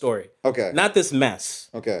original story. Okay. Not this mess.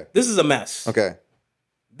 Okay. This is a mess. Okay.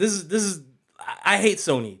 This is I hate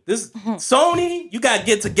Sony. Sony, you gotta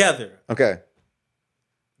get together. Okay.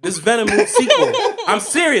 This Venom sequel. I'm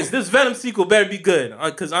serious. This Venom sequel better be good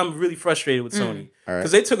because I'm really frustrated with Sony.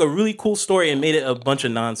 Because they took a really cool story and made it a bunch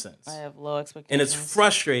of nonsense. I have low expectations. And it's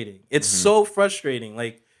frustrating. It's so frustrating.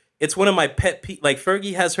 Like, it's one of my pet peeves. Like,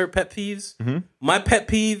 Fergie has her pet peeves. Mm-hmm. My pet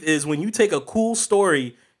peeve is when you take a cool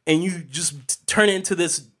story and you just turn it into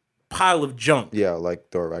this pile of junk. Yeah, like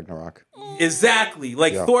Thor Ragnarok. Exactly.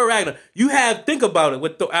 Like Thor Ragnarok. Think about it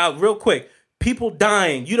with real quick. People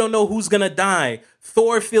dying. You don't know who's going to die.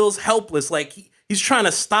 Thor feels helpless. Like, he's trying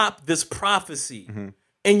to stop this prophecy. Mm-hmm.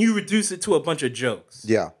 And you reduce it to a bunch of jokes.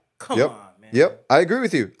 Yeah. Come on, man. Yep. I agree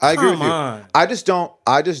with you. Come on. I just don't.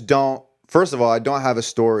 First of all, I don't have a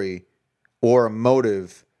story or a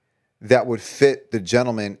motive that would fit the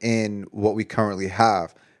gentleman in what we currently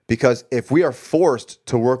have. Because if we are forced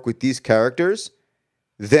to work with these characters,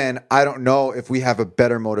 then I don't know if we have a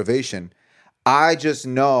better motivation. I just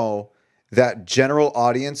know that general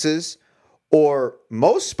audiences or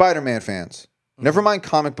most Spider-Man fans, never mind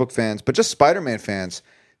comic book fans, but just Spider-Man fans,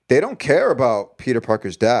 they don't care about Peter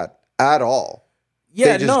Parker's dad at all.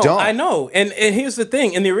 Yeah, don't. I know. And here's the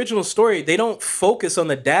thing. In the original story, they don't focus on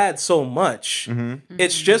the dad so much. Mm-hmm.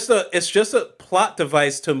 It's just a plot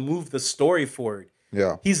device to move the story forward.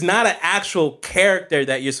 Yeah. He's not an actual character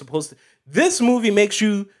that you're supposed to. This movie makes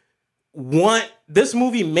him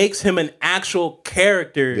an actual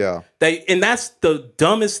character. Yeah. And that's the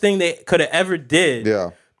dumbest thing they could have ever did.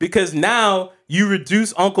 Yeah. Because now you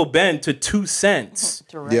reduce Uncle Ben to 2 cents.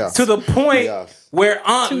 Yeah. To the point where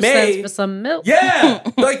Aunt May 2 cents for some milk. Yeah.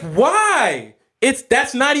 Like, why?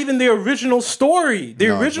 That's not even the original story. The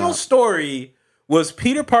original story was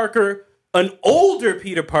Peter Parker, an older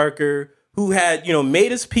Peter Parker who had,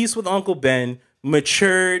 made his peace with Uncle Ben,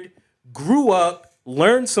 matured, grew up,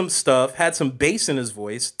 learned some stuff, had some bass in his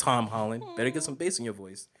voice. Tom Holland, better get some bass in your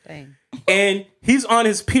voice. Dang. And he's on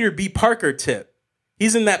his Peter B. Parker tip.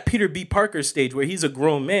 He's in that Peter B. Parker stage where he's a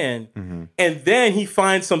grown man. Mm-hmm. And then he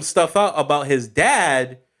finds some stuff out about his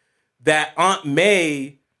dad that Aunt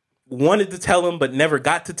May wanted to tell him but never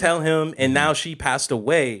got to tell him, and now she passed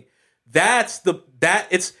away.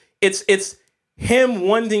 It's him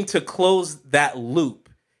wanting to close that loop.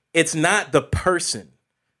 it's not the person.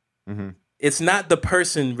 It's not the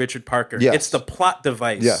person, Richard Parker. Yes. It's the plot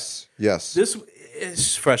device. Yes. This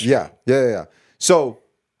is frustrating. Yeah. So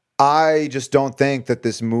I just don't think that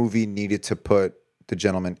this movie needed to put the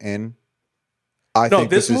gentleman in. I No, think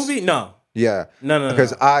this is- movie, no. Yeah. No.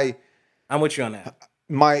 Because I'm with you on that.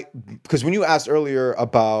 because when you asked earlier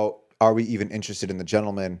about are we even interested in the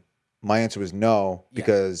gentleman, my answer was no. Yeah.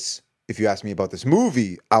 Because if you asked me about this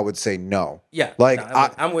movie, I would say no. Yeah. Like no,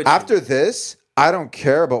 I'm with you. after this, I don't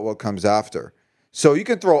care about what comes after. So you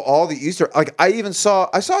can throw all the Easter. Like I saw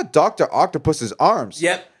Dr. Octopus's arms.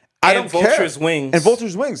 Yep. I And don't care. Vulture's wings. And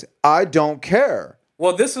Vulture's wings. I don't care.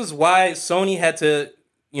 Well, this is why Sony had to,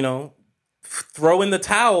 throw in the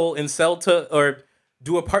towel and sell to or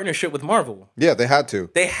do a partnership with Marvel. Yeah, they had to.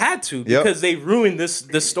 They had to Yep. because they ruined this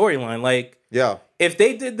storyline. Like, Yeah. if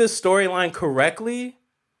they did this storyline correctly,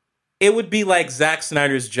 it would be like Zack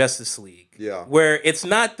Snyder's Justice League. Yeah. Where it's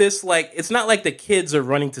not like the kids are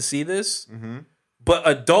running to see this, but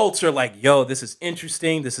adults are like, yo, this is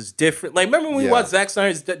interesting. This is different. Like, remember when we Yeah. watched Zack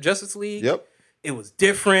Snyder's Justice League? Yep. It was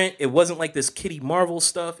different. It wasn't like this kiddie Marvel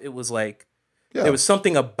stuff. It was like, Yeah. there was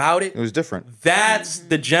something about it. It was different. That's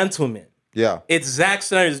the gentleman. Yeah. It's Zack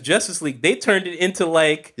Snyder's Justice League. They turned it into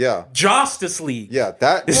like Yeah. Justice League. Yeah.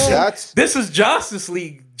 That's This is Justice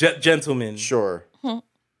League, gentlemen. sure. What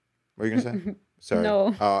are you gonna say? Sorry.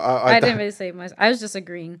 No. I I didn't really say much. I was just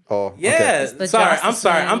agreeing. Oh. Okay. Yeah, It's the sorry. I'm Justice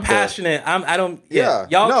sorry. Man. I'm passionate. I don't. Yeah, Yeah.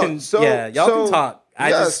 y'all No, can. so- y'all so- can talk.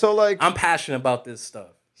 I'm passionate about this stuff.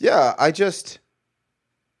 Yeah. I just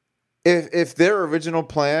if their original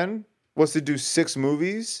plan was to do 6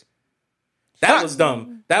 movies, That was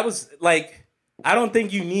dumb. That was like, I don't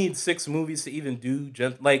think you need 6 movies to even do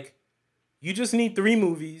like, you just need 3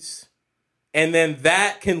 movies, and then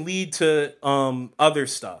that can lead to other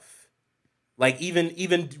stuff, like even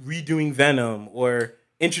redoing Venom or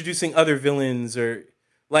introducing other villains, or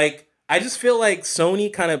like, I just feel like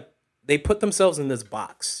Sony they put themselves in this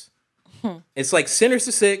box. It's like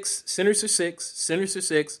Sinister Six,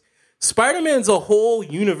 Spider-Man's a whole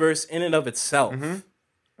universe in and of itself.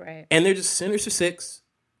 Right. And they're just Sinister Six.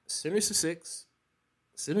 It's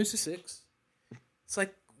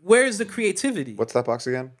like, where's the creativity? what's that box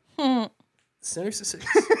again? Sinister Six.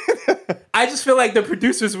 I just feel like the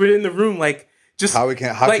producers were in the room, like, just How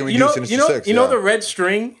can we do Sinister Six? You know Yeah. the red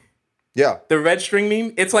string, Yeah. the red string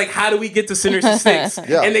meme. It's like, how do we get to Sinister Six?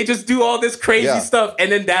 Yeah. And they just do all this crazy Yeah. stuff,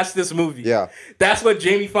 and then that's this movie. Yeah. That's what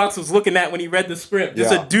Jamie Foxx was looking at when he read the script.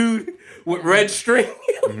 Just Yeah. a dude with red string.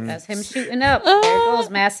 That's him shooting up. There goes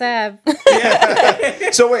Mass Ave.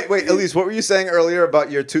 So wait, Elise, what were you saying earlier about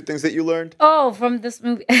your 2 things that you learned? Oh, from this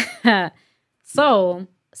movie.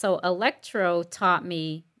 So Electro taught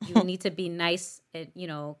me you need to be nice and,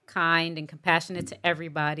 kind and compassionate to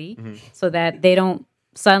everybody so that they don't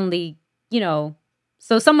suddenly,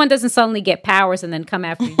 so someone doesn't suddenly get powers and then come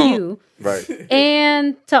after you. Right.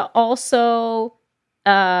 And to also,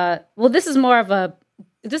 this is more of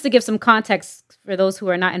just to give some context for those who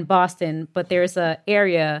are not in Boston, but there's a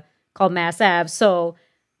area called Mass Ave. So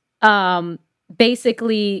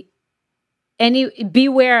basically,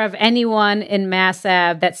 beware of anyone in Mass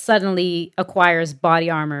Ave that suddenly acquires body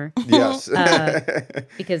armor. Yes.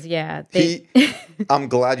 Because, I'm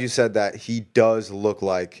glad you said that. He does look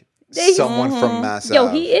like someone from Mass Ave. Yo,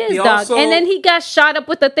 he is, He dog. also- And then he got shot up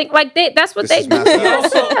with the thing. Like, that's what This they is do.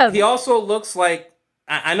 Mass Ave. He also looks like,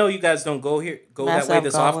 I know you guys don't go that way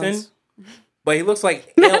this often, but he looks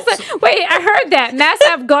like Wait, I heard that. Mass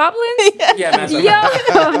Ave goblins? yeah, Mass Ave. Yo,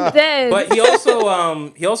 I'm dead. But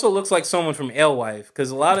he also looks like someone from Alewife, because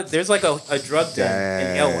there's like a drug den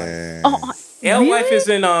in Alewife. Oh, Alewife really? is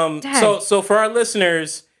in Dad. so for our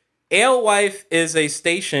listeners, Alewife is a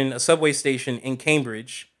subway station in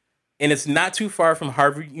Cambridge, and it's not too far from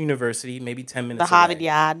Harvard University, maybe 10 The minutes Harvard away.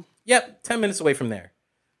 Yard. Yep, 10 minutes away from there.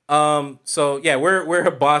 So yeah, we're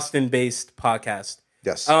a Boston-based podcast.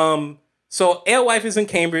 Yes. So Alewife is in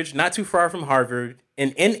Cambridge, not too far from Harvard,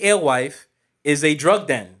 and in Alewife is a drug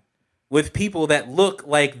den with people that look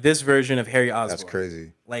like this version of Harry Osborn. That's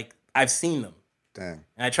crazy. Like, I've seen them, Dang.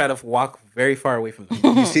 and I try to walk very far away from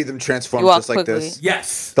them. You see them transform You walk just like quickly. this.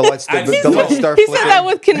 Yes, The lights, I've the seen lights them. start He flickering. said that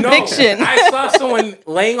with conviction. No, I saw someone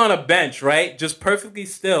laying on a bench, right, just perfectly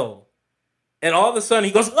still, and all of a sudden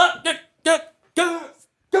he goes,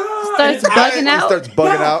 Starts and bugging He out. starts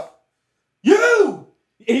bugging No. out. you.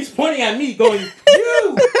 And he's pointing at me, going, you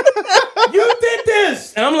did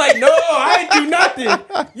this. And I'm like, no, I ain't do nothing.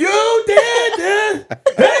 You did this.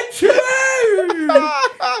 That's true.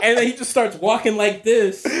 And then he just starts walking like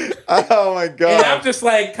this. And Oh my I'm god. just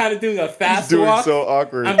like kind of doing a He's fast doing walk. so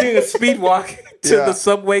awkward. I'm doing a speed walk to Yeah. the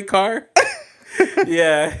subway car.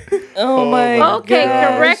 Yeah. Oh my god. Okay,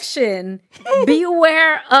 correction.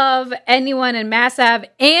 Beware of anyone in Mass Ave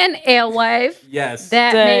and Alewife Yes.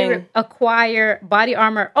 that may Dang. acquire body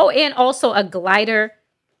armor. Oh, and also a glider.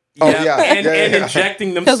 Oh, yeah. And, Yeah, and yeah.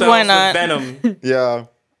 injecting themselves why with not? venom. Yeah.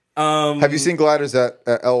 Have you seen gliders at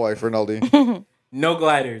Elway, Rinaldi? No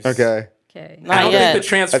gliders. Okay. Okay. Not I don't yet. think the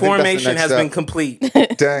transformation next has step. been complete.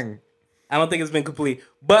 Dang. I don't think it's been complete.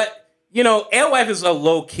 But, Alewife is a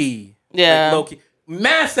low key. Yeah. Low key.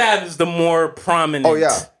 Mass Ave is the more prominent. Oh,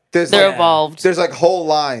 yeah. There's They're like, evolved. there's like whole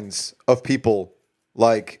lines of people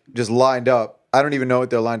like just lined up. I don't even know what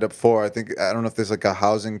they're lined up for. I don't know if there's like a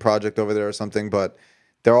housing project over there or something, but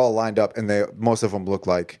they're all lined up and most of them look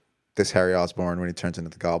like this Harry Osborn when he turns into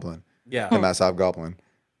the Goblin, Yeah. the Mass Ave Goblin.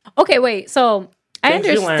 Okay, wait. So I Things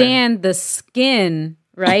you learn. understand the skin,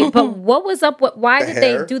 right? But what was up with why The did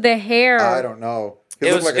hair? they do the hair? I don't know. He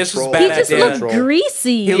It looked was- like a it's just troll. bad He Bad just idea. looked Troll.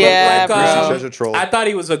 greasy. He Yeah, looked like Greasy treasure troll. I thought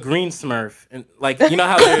he was a green Smurf, and like you know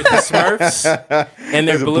how there's the Smurfs and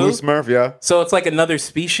they're He's a blue, Smurf, yeah. so it's like another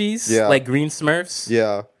species, Yeah. like green Smurfs.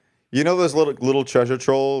 Yeah. You know those little treasure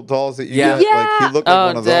troll dolls that you Yeah. get? Like, he looked like Oh,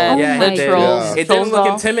 one of dead. those. Yeah, my it did. trolls. Yeah. It didn't Trolls look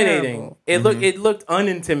doll? intimidating. Terrible. It looked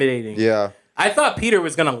unintimidating. Yeah. I thought Peter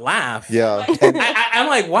was gonna laugh. Yeah. And I'm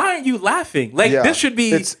like, why aren't you laughing? Like Yeah. this should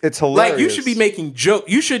be. It's like you hilarious. should be making joke.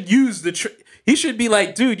 You should use the. He should be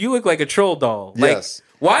like, dude, you look like a troll doll. Like, Yes.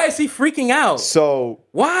 why is he freaking out? so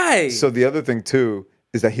Why? the other thing too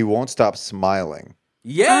is that he won't stop smiling.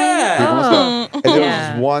 yeah. He won't stop. And there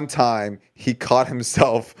Yeah. was one time he caught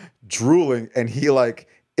himself drooling and he like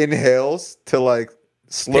inhales to like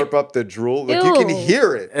slurp up the drool. Like you can Ew.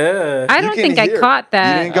 hear it. I You don't can think I hear it. caught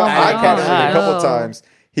that. You didn't go. Oh I my caught it like a couple God. times.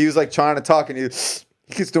 He was like trying to talk and he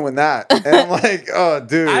keeps doing that. And I'm like, oh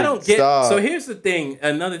dude. I don't get. stop. So here's the thing.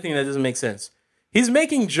 Another thing that doesn't make sense. He's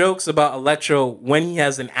making jokes about Electro when he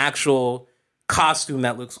has an actual costume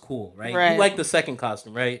that looks cool, right? Right. You like the second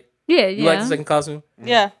costume, right? Yeah, You like yeah. the second costume?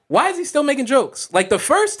 Yeah. Why is he still making jokes? Like the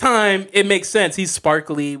first time, it makes sense. He's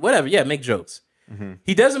sparkly, whatever. Yeah, make jokes.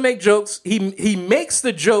 He doesn't make jokes. He makes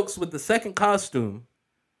the jokes with the second costume,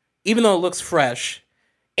 even though it looks fresh,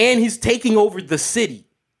 and he's taking over the city.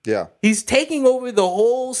 Yeah. He's taking over the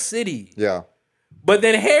whole city. Yeah. But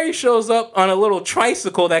then Harry shows up on a little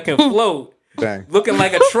tricycle that can float, Dang. looking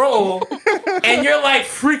like a troll, and you're like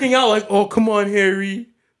freaking out, like, "Oh, come on, Harry!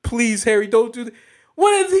 Please, Harry, don't do that."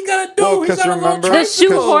 What is he gonna do? Well, He's 'cause on a little remember- The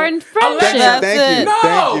tricycle. shoehorn friendship. That's Thank you. it. No,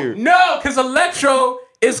 Thank you. no, because Electro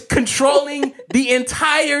is controlling the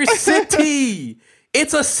entire city.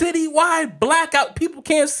 It's a citywide blackout. People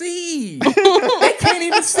can't see. They can't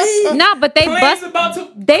even see. No, but they Plane's about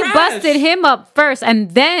to they crash. busted him up first,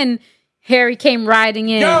 and then Harry came riding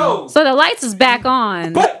in. Yo. So the lights is back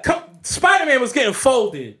on. But Spider-Man was getting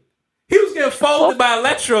folded. He was getting folded by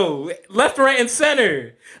Electro, left, right, and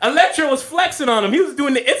center. Electro was flexing on him. He was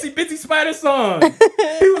doing the Itsy Bitsy Spider song.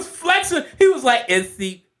 He was flexing. He was like,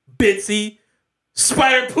 Itsy Bitsy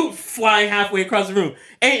Spider poop flying halfway across the room.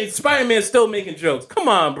 And Spider-Man still making jokes. Come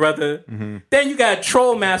on, brother. Then you got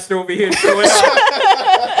Troll Master over here showing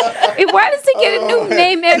up. Hey, why does he get a new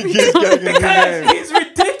name every He's time? getting a new Because name. he's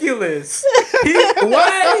ridiculous.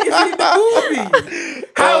 Why is he the movie?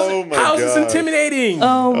 Oh my how's this God. intimidating?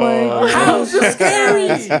 Oh my god. How is this scary?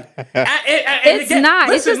 It's not.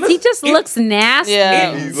 He just looks nasty.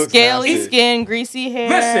 Yeah. He looks Scaly nasty. skin, greasy hair.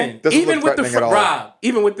 Listen, Doesn't even look with the threatening at all. Rob,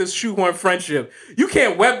 even with this shoehorn friendship, you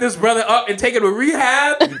can't web this brother up and take him to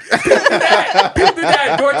rehab. People do that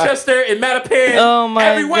in Dorchester and Mattapan Oh my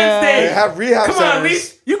every God. Wednesday. They have rehab Come on, at centers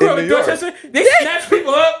least you grew in up in New York. Dorchester. They snatch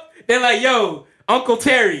people up. They're like, "Yo, Uncle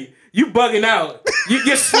Terry, you bugging out.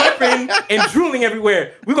 You're slipping and drooling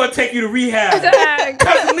everywhere. We're gonna take you to rehab."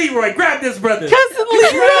 Cousin Leroy, grab this brother. Cousin You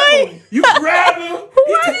grab Leroy. him. You grab him.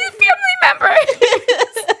 Who are these family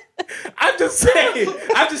members? I'm just saying.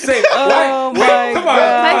 Oh Why, my come on,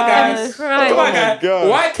 gosh. guys. Christ. Come on, my guys. God.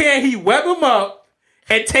 Why can't he web him up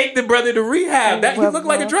and take the brother to rehab? That he Web looked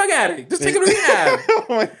like a him up. drug addict. Just take him to rehab. Oh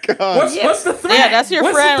my god. What's the threat? Yeah, that's your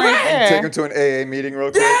What's friend the right threat? there. Take him to an AA meeting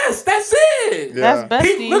real quick. Yes, that's it. Yeah. That's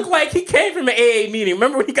bestie. He looked like he came from an AA meeting.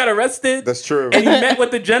 Remember when he got arrested? That's true. And he met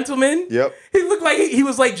with the gentleman? Yep. He looked like he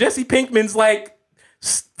was like Jesse Pinkman's like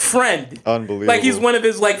friend. Unbelievable. Like he's one of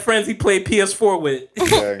his like friends he played PS4 with.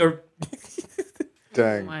 Dang. Or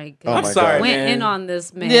Dang. Oh my god. Oh I'm my sorry, God. Went man. in on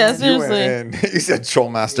this man. Yeah, You seriously. went in. You said troll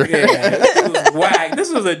master. Yeah, this was whack.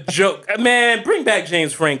 This was a joke. Man, bring back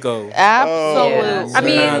James Franco. Absolutely. I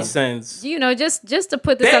mean, Nonsense. You know, just to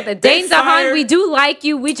put this They- out there, they Dane DeHaan, fired- we do like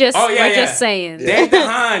you. We're just Yeah. saying. Dan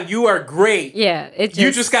DeHaan, you are great. Yeah, it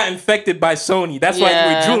You just got infected by Sony. That's why you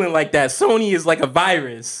were Yeah. drooling like that. Sony is like a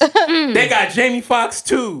virus. They got Jamie Foxx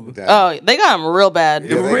too. Oh, they got him real bad.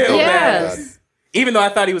 Yeah, they- Real Yes. bad. Even though I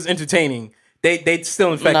thought he was entertaining, they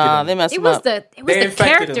still infected Nah, him. they messed It him was up. the They infected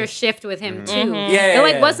character him. shift with him too. Yeah, It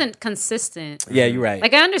like yeah. wasn't consistent. Yeah, you're right.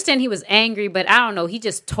 Like I understand he was angry, but I don't know. He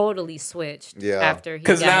just totally switched. Yeah. After he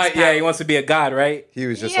Because got now, his yeah, he power. wants to be a god, right? He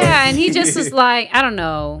was just Yeah, and he just is like I don't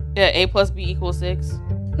know. Yeah, A plus B equals 6.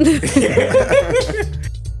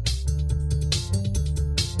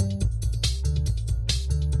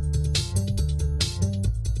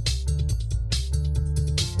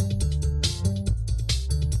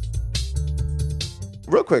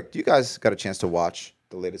 real quick. You guys got a chance to watch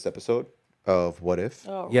the latest episode of What If?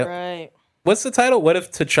 Oh, Yep. right. What's the title? What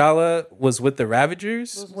if T'Challa was with the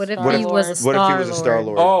Ravagers? What if Star he was a Lord. Star What if he was a Star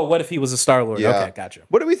Lord? Oh, what if he was a Star Lord? Yeah. Okay, gotcha.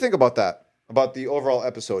 What do we think about that? About the overall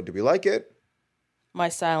episode? Do we like it? My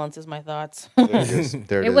silence is my thoughts. There it is.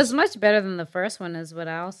 There it It is. was much better than the first one, is what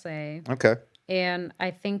I'll say. Okay. And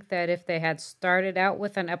I think that if they had started out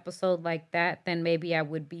with an episode like that, then maybe I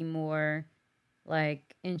would be more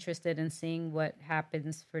like interested in seeing what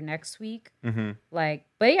happens for next week. Mm-hmm. Like,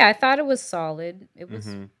 but yeah, I thought it was solid. It was.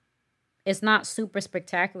 Mm-hmm. It's not super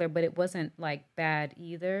spectacular, but it wasn't like bad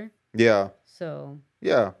either. Yeah. So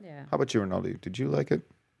Yeah. yeah. How about you, Ronaldo? Did you like it?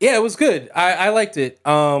 Yeah, it was good. I liked it.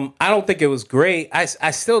 I don't think it was great. I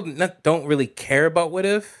still don't really care about What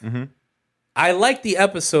If. Mm-hmm. I liked the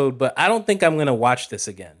episode, but I don't think I'm gonna watch this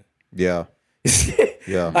again. Yeah.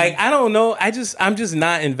 Yeah. Like I don't know. I'm just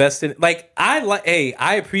not invested. Like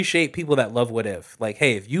I appreciate people that love What If. Like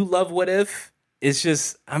hey, if you love What If,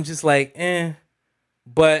 I'm just like eh.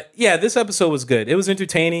 But yeah, this episode was good. It was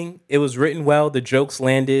entertaining. It was written well. The jokes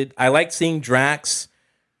landed. I liked seeing Drax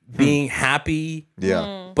being happy,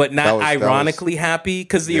 Yeah. but not That was- ironically happy.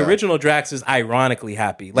 Because the Yeah. original Drax is ironically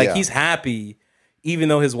happy. Like Yeah. he's happy, even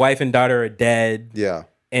though his wife and daughter are dead. Yeah.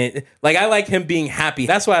 And like I like him being happy.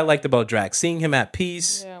 That's what I liked about Drax. Seeing him at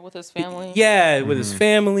peace. Yeah, with his family. Yeah, with his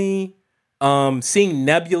family. Seeing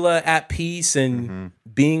Nebula at peace and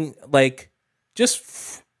being like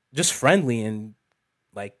just friendly and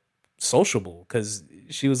like sociable because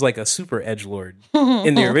she was like a super edgelord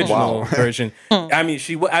in the original Wow. version. I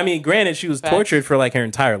mean, granted, she was tortured for like her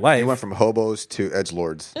entire life. He went from hobos to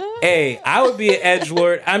edgelords. Hey, I would be an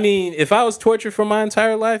edgelord. I mean, if I was tortured for my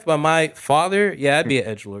entire life by my father, yeah, I'd be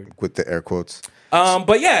an edgelord. With the air quotes.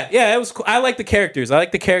 But yeah, it was cool. I like the characters. I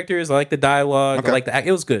like the dialogue. Okay. I like the act.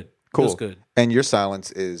 It was good. Cool. It was good. And your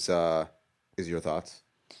silence is your thoughts?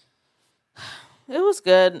 It was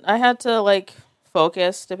good. I had to like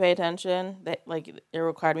focus to pay attention. It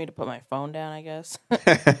required me to put my phone down, I guess.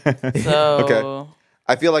 So Okay.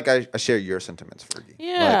 I feel like I share your sentiments, Fergie.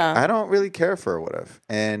 Yeah. Like, I don't really care for What If.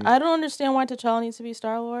 And I don't understand why T'Challa needs to be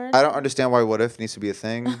Star Lord. I don't understand why What If needs to be a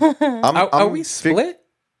thing. Are we split?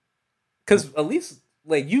 Because at least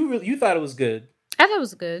like you thought it was good. I thought it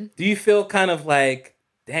was good. Do you feel kind of like,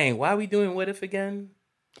 dang, why are we doing What If again?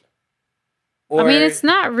 I mean, it's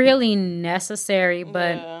not really necessary,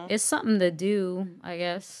 but Yeah. it's something to do, I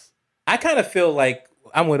guess. I kind of feel like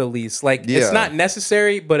I'm with Elise. Like Yeah. it's not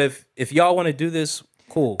necessary, but if y'all want to do this,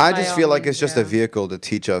 cool. I By just all feel like means, it's just yeah. a vehicle to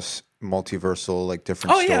teach us multiversal, like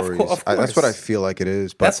different Oh, yeah, of stories. of That's what I course. feel like it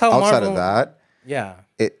is. But That's how outside Marvel- of that, yeah.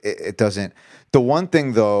 it doesn't. The one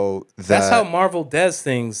thing though That's that how Marvel does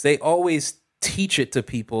things. They always teach it to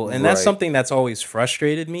people, and that's Right. something that's always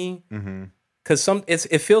frustrated me. Because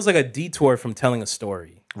it feels like a detour from telling a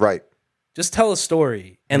story. right. Just tell a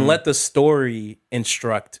story and let the story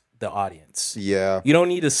instruct the audience. Yeah. You don't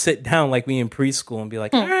need to sit down like we in preschool and be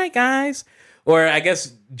like, "All right, guys." Or I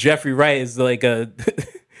guess Jeffrey Wright is like a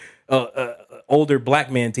older black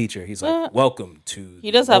man teacher. He's like, "Welcome to."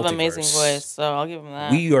 He does the have an amazing multiverse. voice, so I'll give him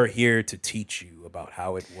that. We are here to teach you about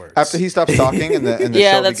how it works. After he stops talking and the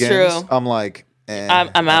Yeah, show that's begins, true. I'm like,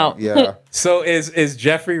 I'm out. Yeah. So is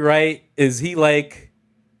Jeffrey Wright? Is he like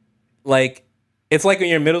it's like when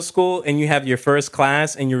you're in middle school and you have your first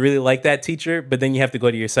class and you really like that teacher, but then you have to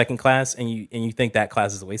go to your second class and you think that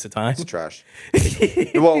class is a waste of time. It's trash.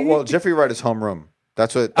 well, Jeffrey Wright is homeroom.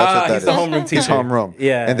 That's what that He's is. the homeroom He's teacher. homeroom.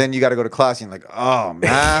 Yeah. And then you got to go to class and you're like, oh,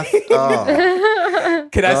 math. Oh.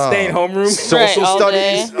 Can I stay in homeroom? Social Right, all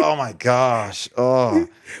studies. day. Oh my gosh. Oh,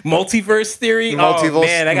 Multiverse theory. multiverse. Oh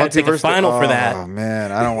man, I gotta take a multiverse- final for Oh that.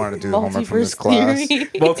 man, I don't want to do homework from this Multiverse class. theory.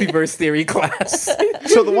 Multiverse theory class.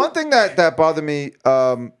 So the one thing that bothered me,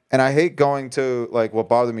 and I hate going to like what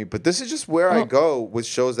bothered me, but this is just where I go with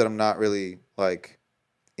shows that I'm not really like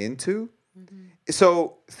into.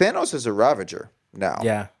 So Thanos is a Ravager now.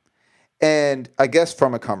 Yeah. And I guess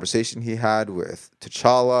from a conversation he had with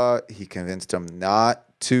T'Challa, he convinced him not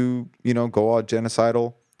to, go all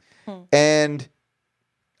genocidal. And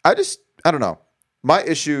I don't know. My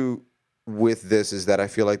issue with this is that I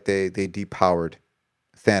feel like they depowered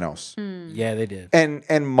Thanos. Yeah, they did.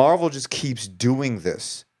 And Marvel just keeps doing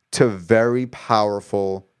this to very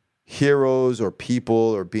powerful heroes or people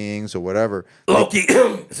or beings or whatever. Loki.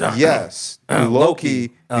 Yes.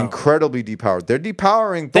 Loki, incredibly depowered. They're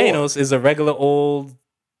depowering Thor. Thanos is a regular old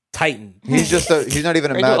Titan. He's not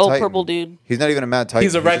even a Regular mad old Titan. purple dude. He's not even a mad Titan.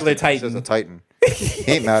 He's a regular He's Titan. just a Titan. He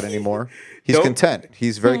ain't mad anymore. He's Nope. content.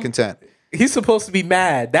 He's very content. He's supposed to be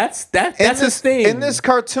mad. That's In his thing. In this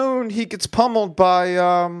cartoon, he gets pummeled by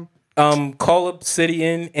Call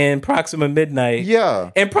Obsidian and Proxima Midnight. yeah.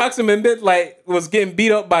 And Proxima Midnight was getting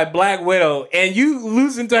beat up by Black Widow, and you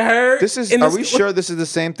losing to her. Are we sure this is the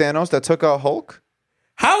same Thanos that took out Hulk?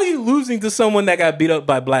 How are you losing to someone that got beat up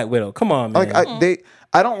by Black Widow? Come on, man. Like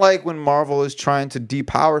I don't like when Marvel is trying to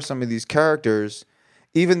depower some of these characters.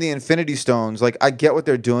 Even the Infinity Stones, like I get what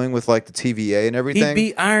they're doing with like the TVA and he everything.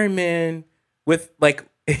 beat Iron Man with like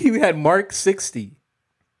he had Mark 60.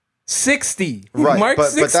 60. Right, Mark but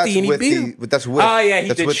 60 that's and he with beat the- him. but that's with- Oh yeah, he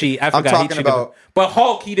that's did with- cheat. I I'm forgot he talking cheated. about- But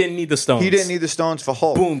Hulk, he didn't need the stones. He didn't need the stones for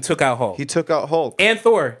Hulk. Boom, took out Hulk. He took out Hulk. And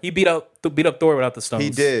Thor. He beat up Thor without the stones. He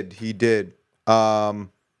did.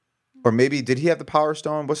 Or maybe did he have the Power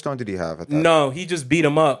Stone? What stone did he have at that? No, he just beat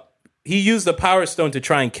him up. He used the Power Stone to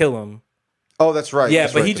try and kill him. Oh, that's right. Yeah,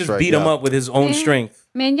 that's but right, he that's just right, beat him yeah. up with his own strength.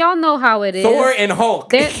 Man, y'all know how it is. Thor and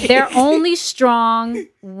Hulk. They're only strong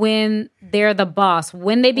when they're the boss.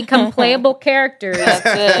 When they become playable characters,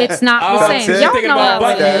 it's not the That's same. it. Y'all thinking know about how it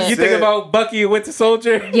Bucky. That's is. You think it. about Bucky and Winter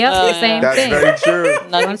Soldier? Yep, the same That's thing. very true.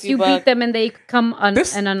 Once you beat them and they become an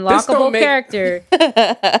This don't unlockable make- character,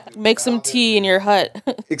 Make some tea in your hut.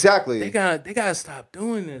 Exactly. They gotta stop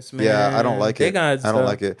doing this, man. Yeah, I don't like They it. gotta I don't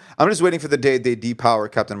like it. I'm just waiting for the day they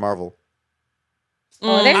depower Captain Marvel.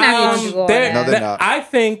 oh, they're not going to do all they're- No, that. they're not. I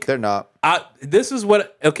think They're not. this is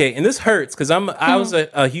what and this hurts because I was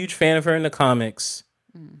a huge fan of her in the comics,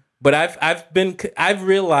 but I've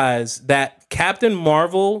realized that Captain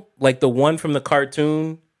Marvel, like the one from the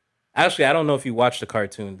cartoon. Actually, I don't know if you watched the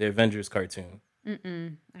cartoon, the Avengers cartoon.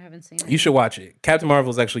 I haven't seen it. You should watch it. Captain Marvel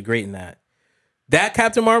is actually great in that. That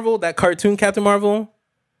Captain Marvel, that cartoon Captain Marvel,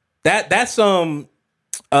 that's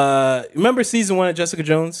remember season 1 of Jessica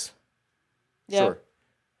Jones? Yeah. Sure.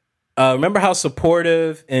 Remember how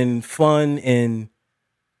supportive and fun and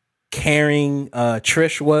caring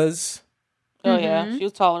Trish was? Oh yeah, she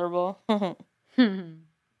was tolerable.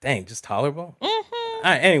 Dang, just tolerable. All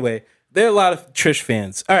right, anyway, there are a lot of Trish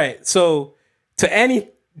fans. All right, so to any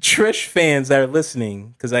Trish fans that are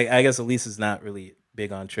listening, because I guess Elise is not really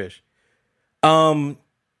big on Trish.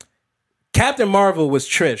 Captain Marvel was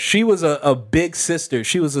Trish. She was a big sister.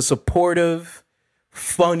 She was a supportive,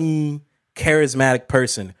 funny, charismatic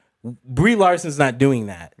person. Brie Larson's not doing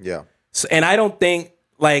that. Yeah. So, and I don't think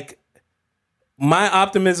like my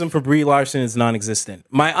optimism for Brie Larson is non-existent.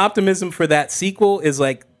 My optimism for that sequel is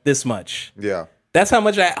like this much. Yeah. That's how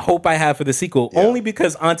much I hope I have for the sequel. Only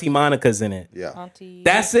because Auntie Monica's in it. Yeah. Auntie.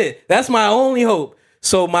 That's it. That's my only hope.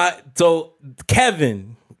 So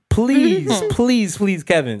Kevin, please,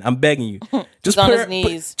 Kevin, I'm begging you. Just on put his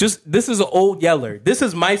knees. this is an old yeller. This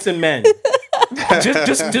is Mice and Men.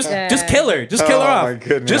 just kill her. Just kill her Oh, off. my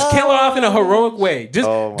goodness. Just kill her off in a heroic way. Just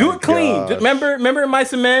Oh, do my it clean. gosh. Just remember in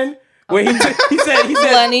Mice and Men where he said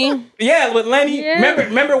Lenny. yeah, with Lenny. Yeah.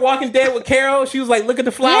 Remember Walking Dead with Carol? She was like, look at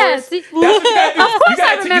the Yeah, flowers. see, That's what you gotta do. of course You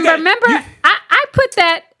gotta- I you remember. gotta- Remember, you- I put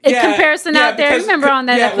that Yeah, comparison yeah, out there. because- Remember on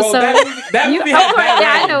that yeah, well, episode? that You- movie of had course, bad yeah,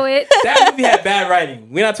 I writing. know it. That movie had bad writing.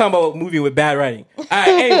 We're not talking about a movie with bad writing. All right,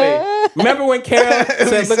 anyway. Remember when Carol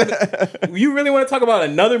said, look at you really want to talk about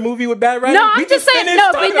another movie with bad writing? No, We I'm just saying. finished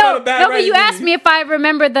No, talking but about a bad but writing you asked movie. me if I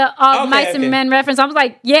remember the Mice okay. and Men reference. I was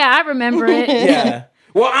like, yeah, I remember it. Yeah.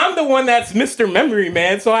 Well, I'm the one that's Mr. Memory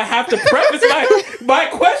Man, so I have to preface my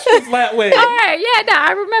questions that way. All right, yeah, no,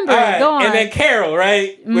 I remember All it. right, Go on. and then Carol,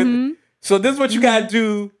 right? So this is what you gotta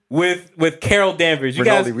do with Carol Danvers. You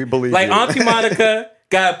Rinaldi, guys, we believe like you. Auntie Monica,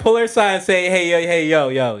 gotta pull her aside and say, "Hey,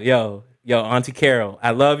 yo, Auntie Carol,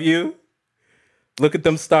 I love you. Look at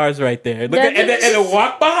them stars right there. Look at, and then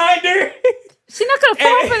walk behind her." She's not gonna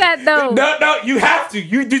fall for that though. No, you have to.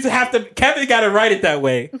 You just have to. Kevin got to write it that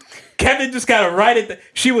way. Kevin just got to write it.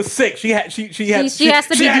 She was sick. She has to be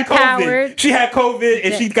depowered. COVID. She had COVID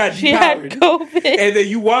and she got depowered. And then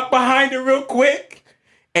you walk behind her real quick,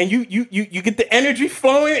 and you get the energy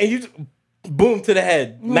flowing, and you just, boom to the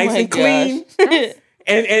head, nice and clean.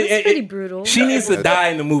 It's pretty brutal. She needs to die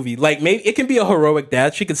in the movie. Like maybe it can be a heroic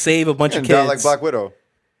death. She could save a bunch of kids. Die like Black Widow.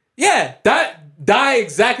 Yeah, die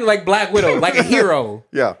exactly like Black Widow, like a hero.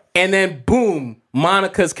 Yeah. And then boom,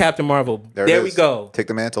 Monica's Captain Marvel. There we go. Take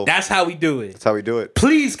the mantle. That's how we do it. That's how we do it.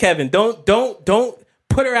 Please, Kevin, don't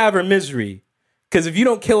put her out of her misery. Because if you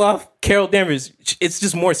don't kill off Carol Danvers, it's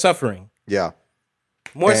just more suffering. Yeah.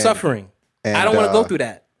 More suffering. And, I don't want to go through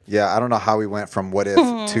that. Yeah, I don't know how we went from What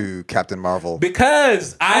If to Captain Marvel.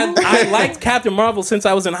 Because I liked Captain Marvel since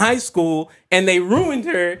I was in high school, and they ruined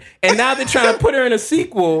her, and now they're trying to put her in a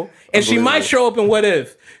sequel, and she might show up in What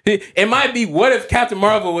If. It might be What If Captain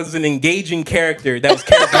Marvel was an engaging character that was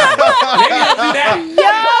charismatic. Maybe they'll do that.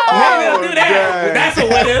 Maybe they'll do that. Dang. That's a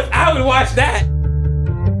What If. I would watch that.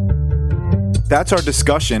 That's our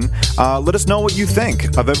discussion. Let us know what you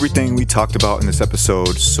think of everything we talked about in this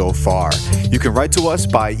episode so far. You can write to us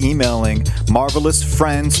by emailing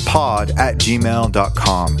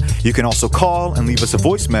marvelousfriendspod@gmail.com. You can also call and leave us a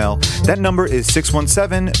voicemail. That number is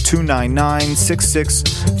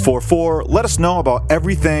 617-299-6644. Let us know about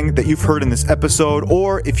everything that you've heard in this episode,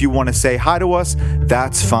 or if you want to say hi to us,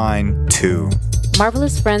 that's fine too.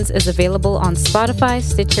 Marvelous Friends is available on Spotify,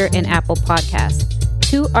 Stitcher, and Apple Podcasts.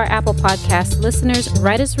 To our Apple Podcast listeners,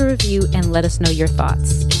 write us a review and let us know your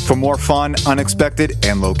thoughts. For more fun, unexpected,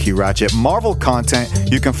 and low-key ratchet Marvel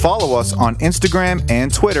content, you can follow us on Instagram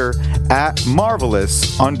and Twitter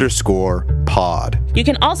 @marvelous_pod. You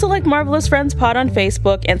can also like Marvelous Friends Pod on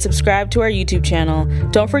Facebook and subscribe to our YouTube channel.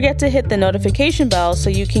 Don't forget to hit the notification bell so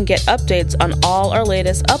you can get updates on all our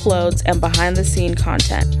latest uploads and behind-the-scene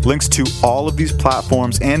content. Links to all of these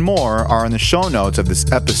platforms and more are in the show notes of this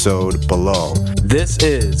episode below. This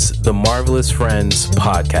is the Marvelous Friends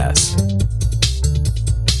Podcast.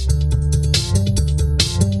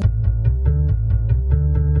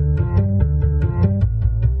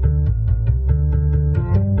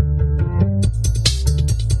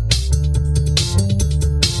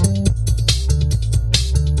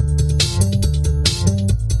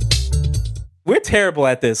 We're terrible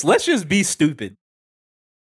at this. Let's just be stupid.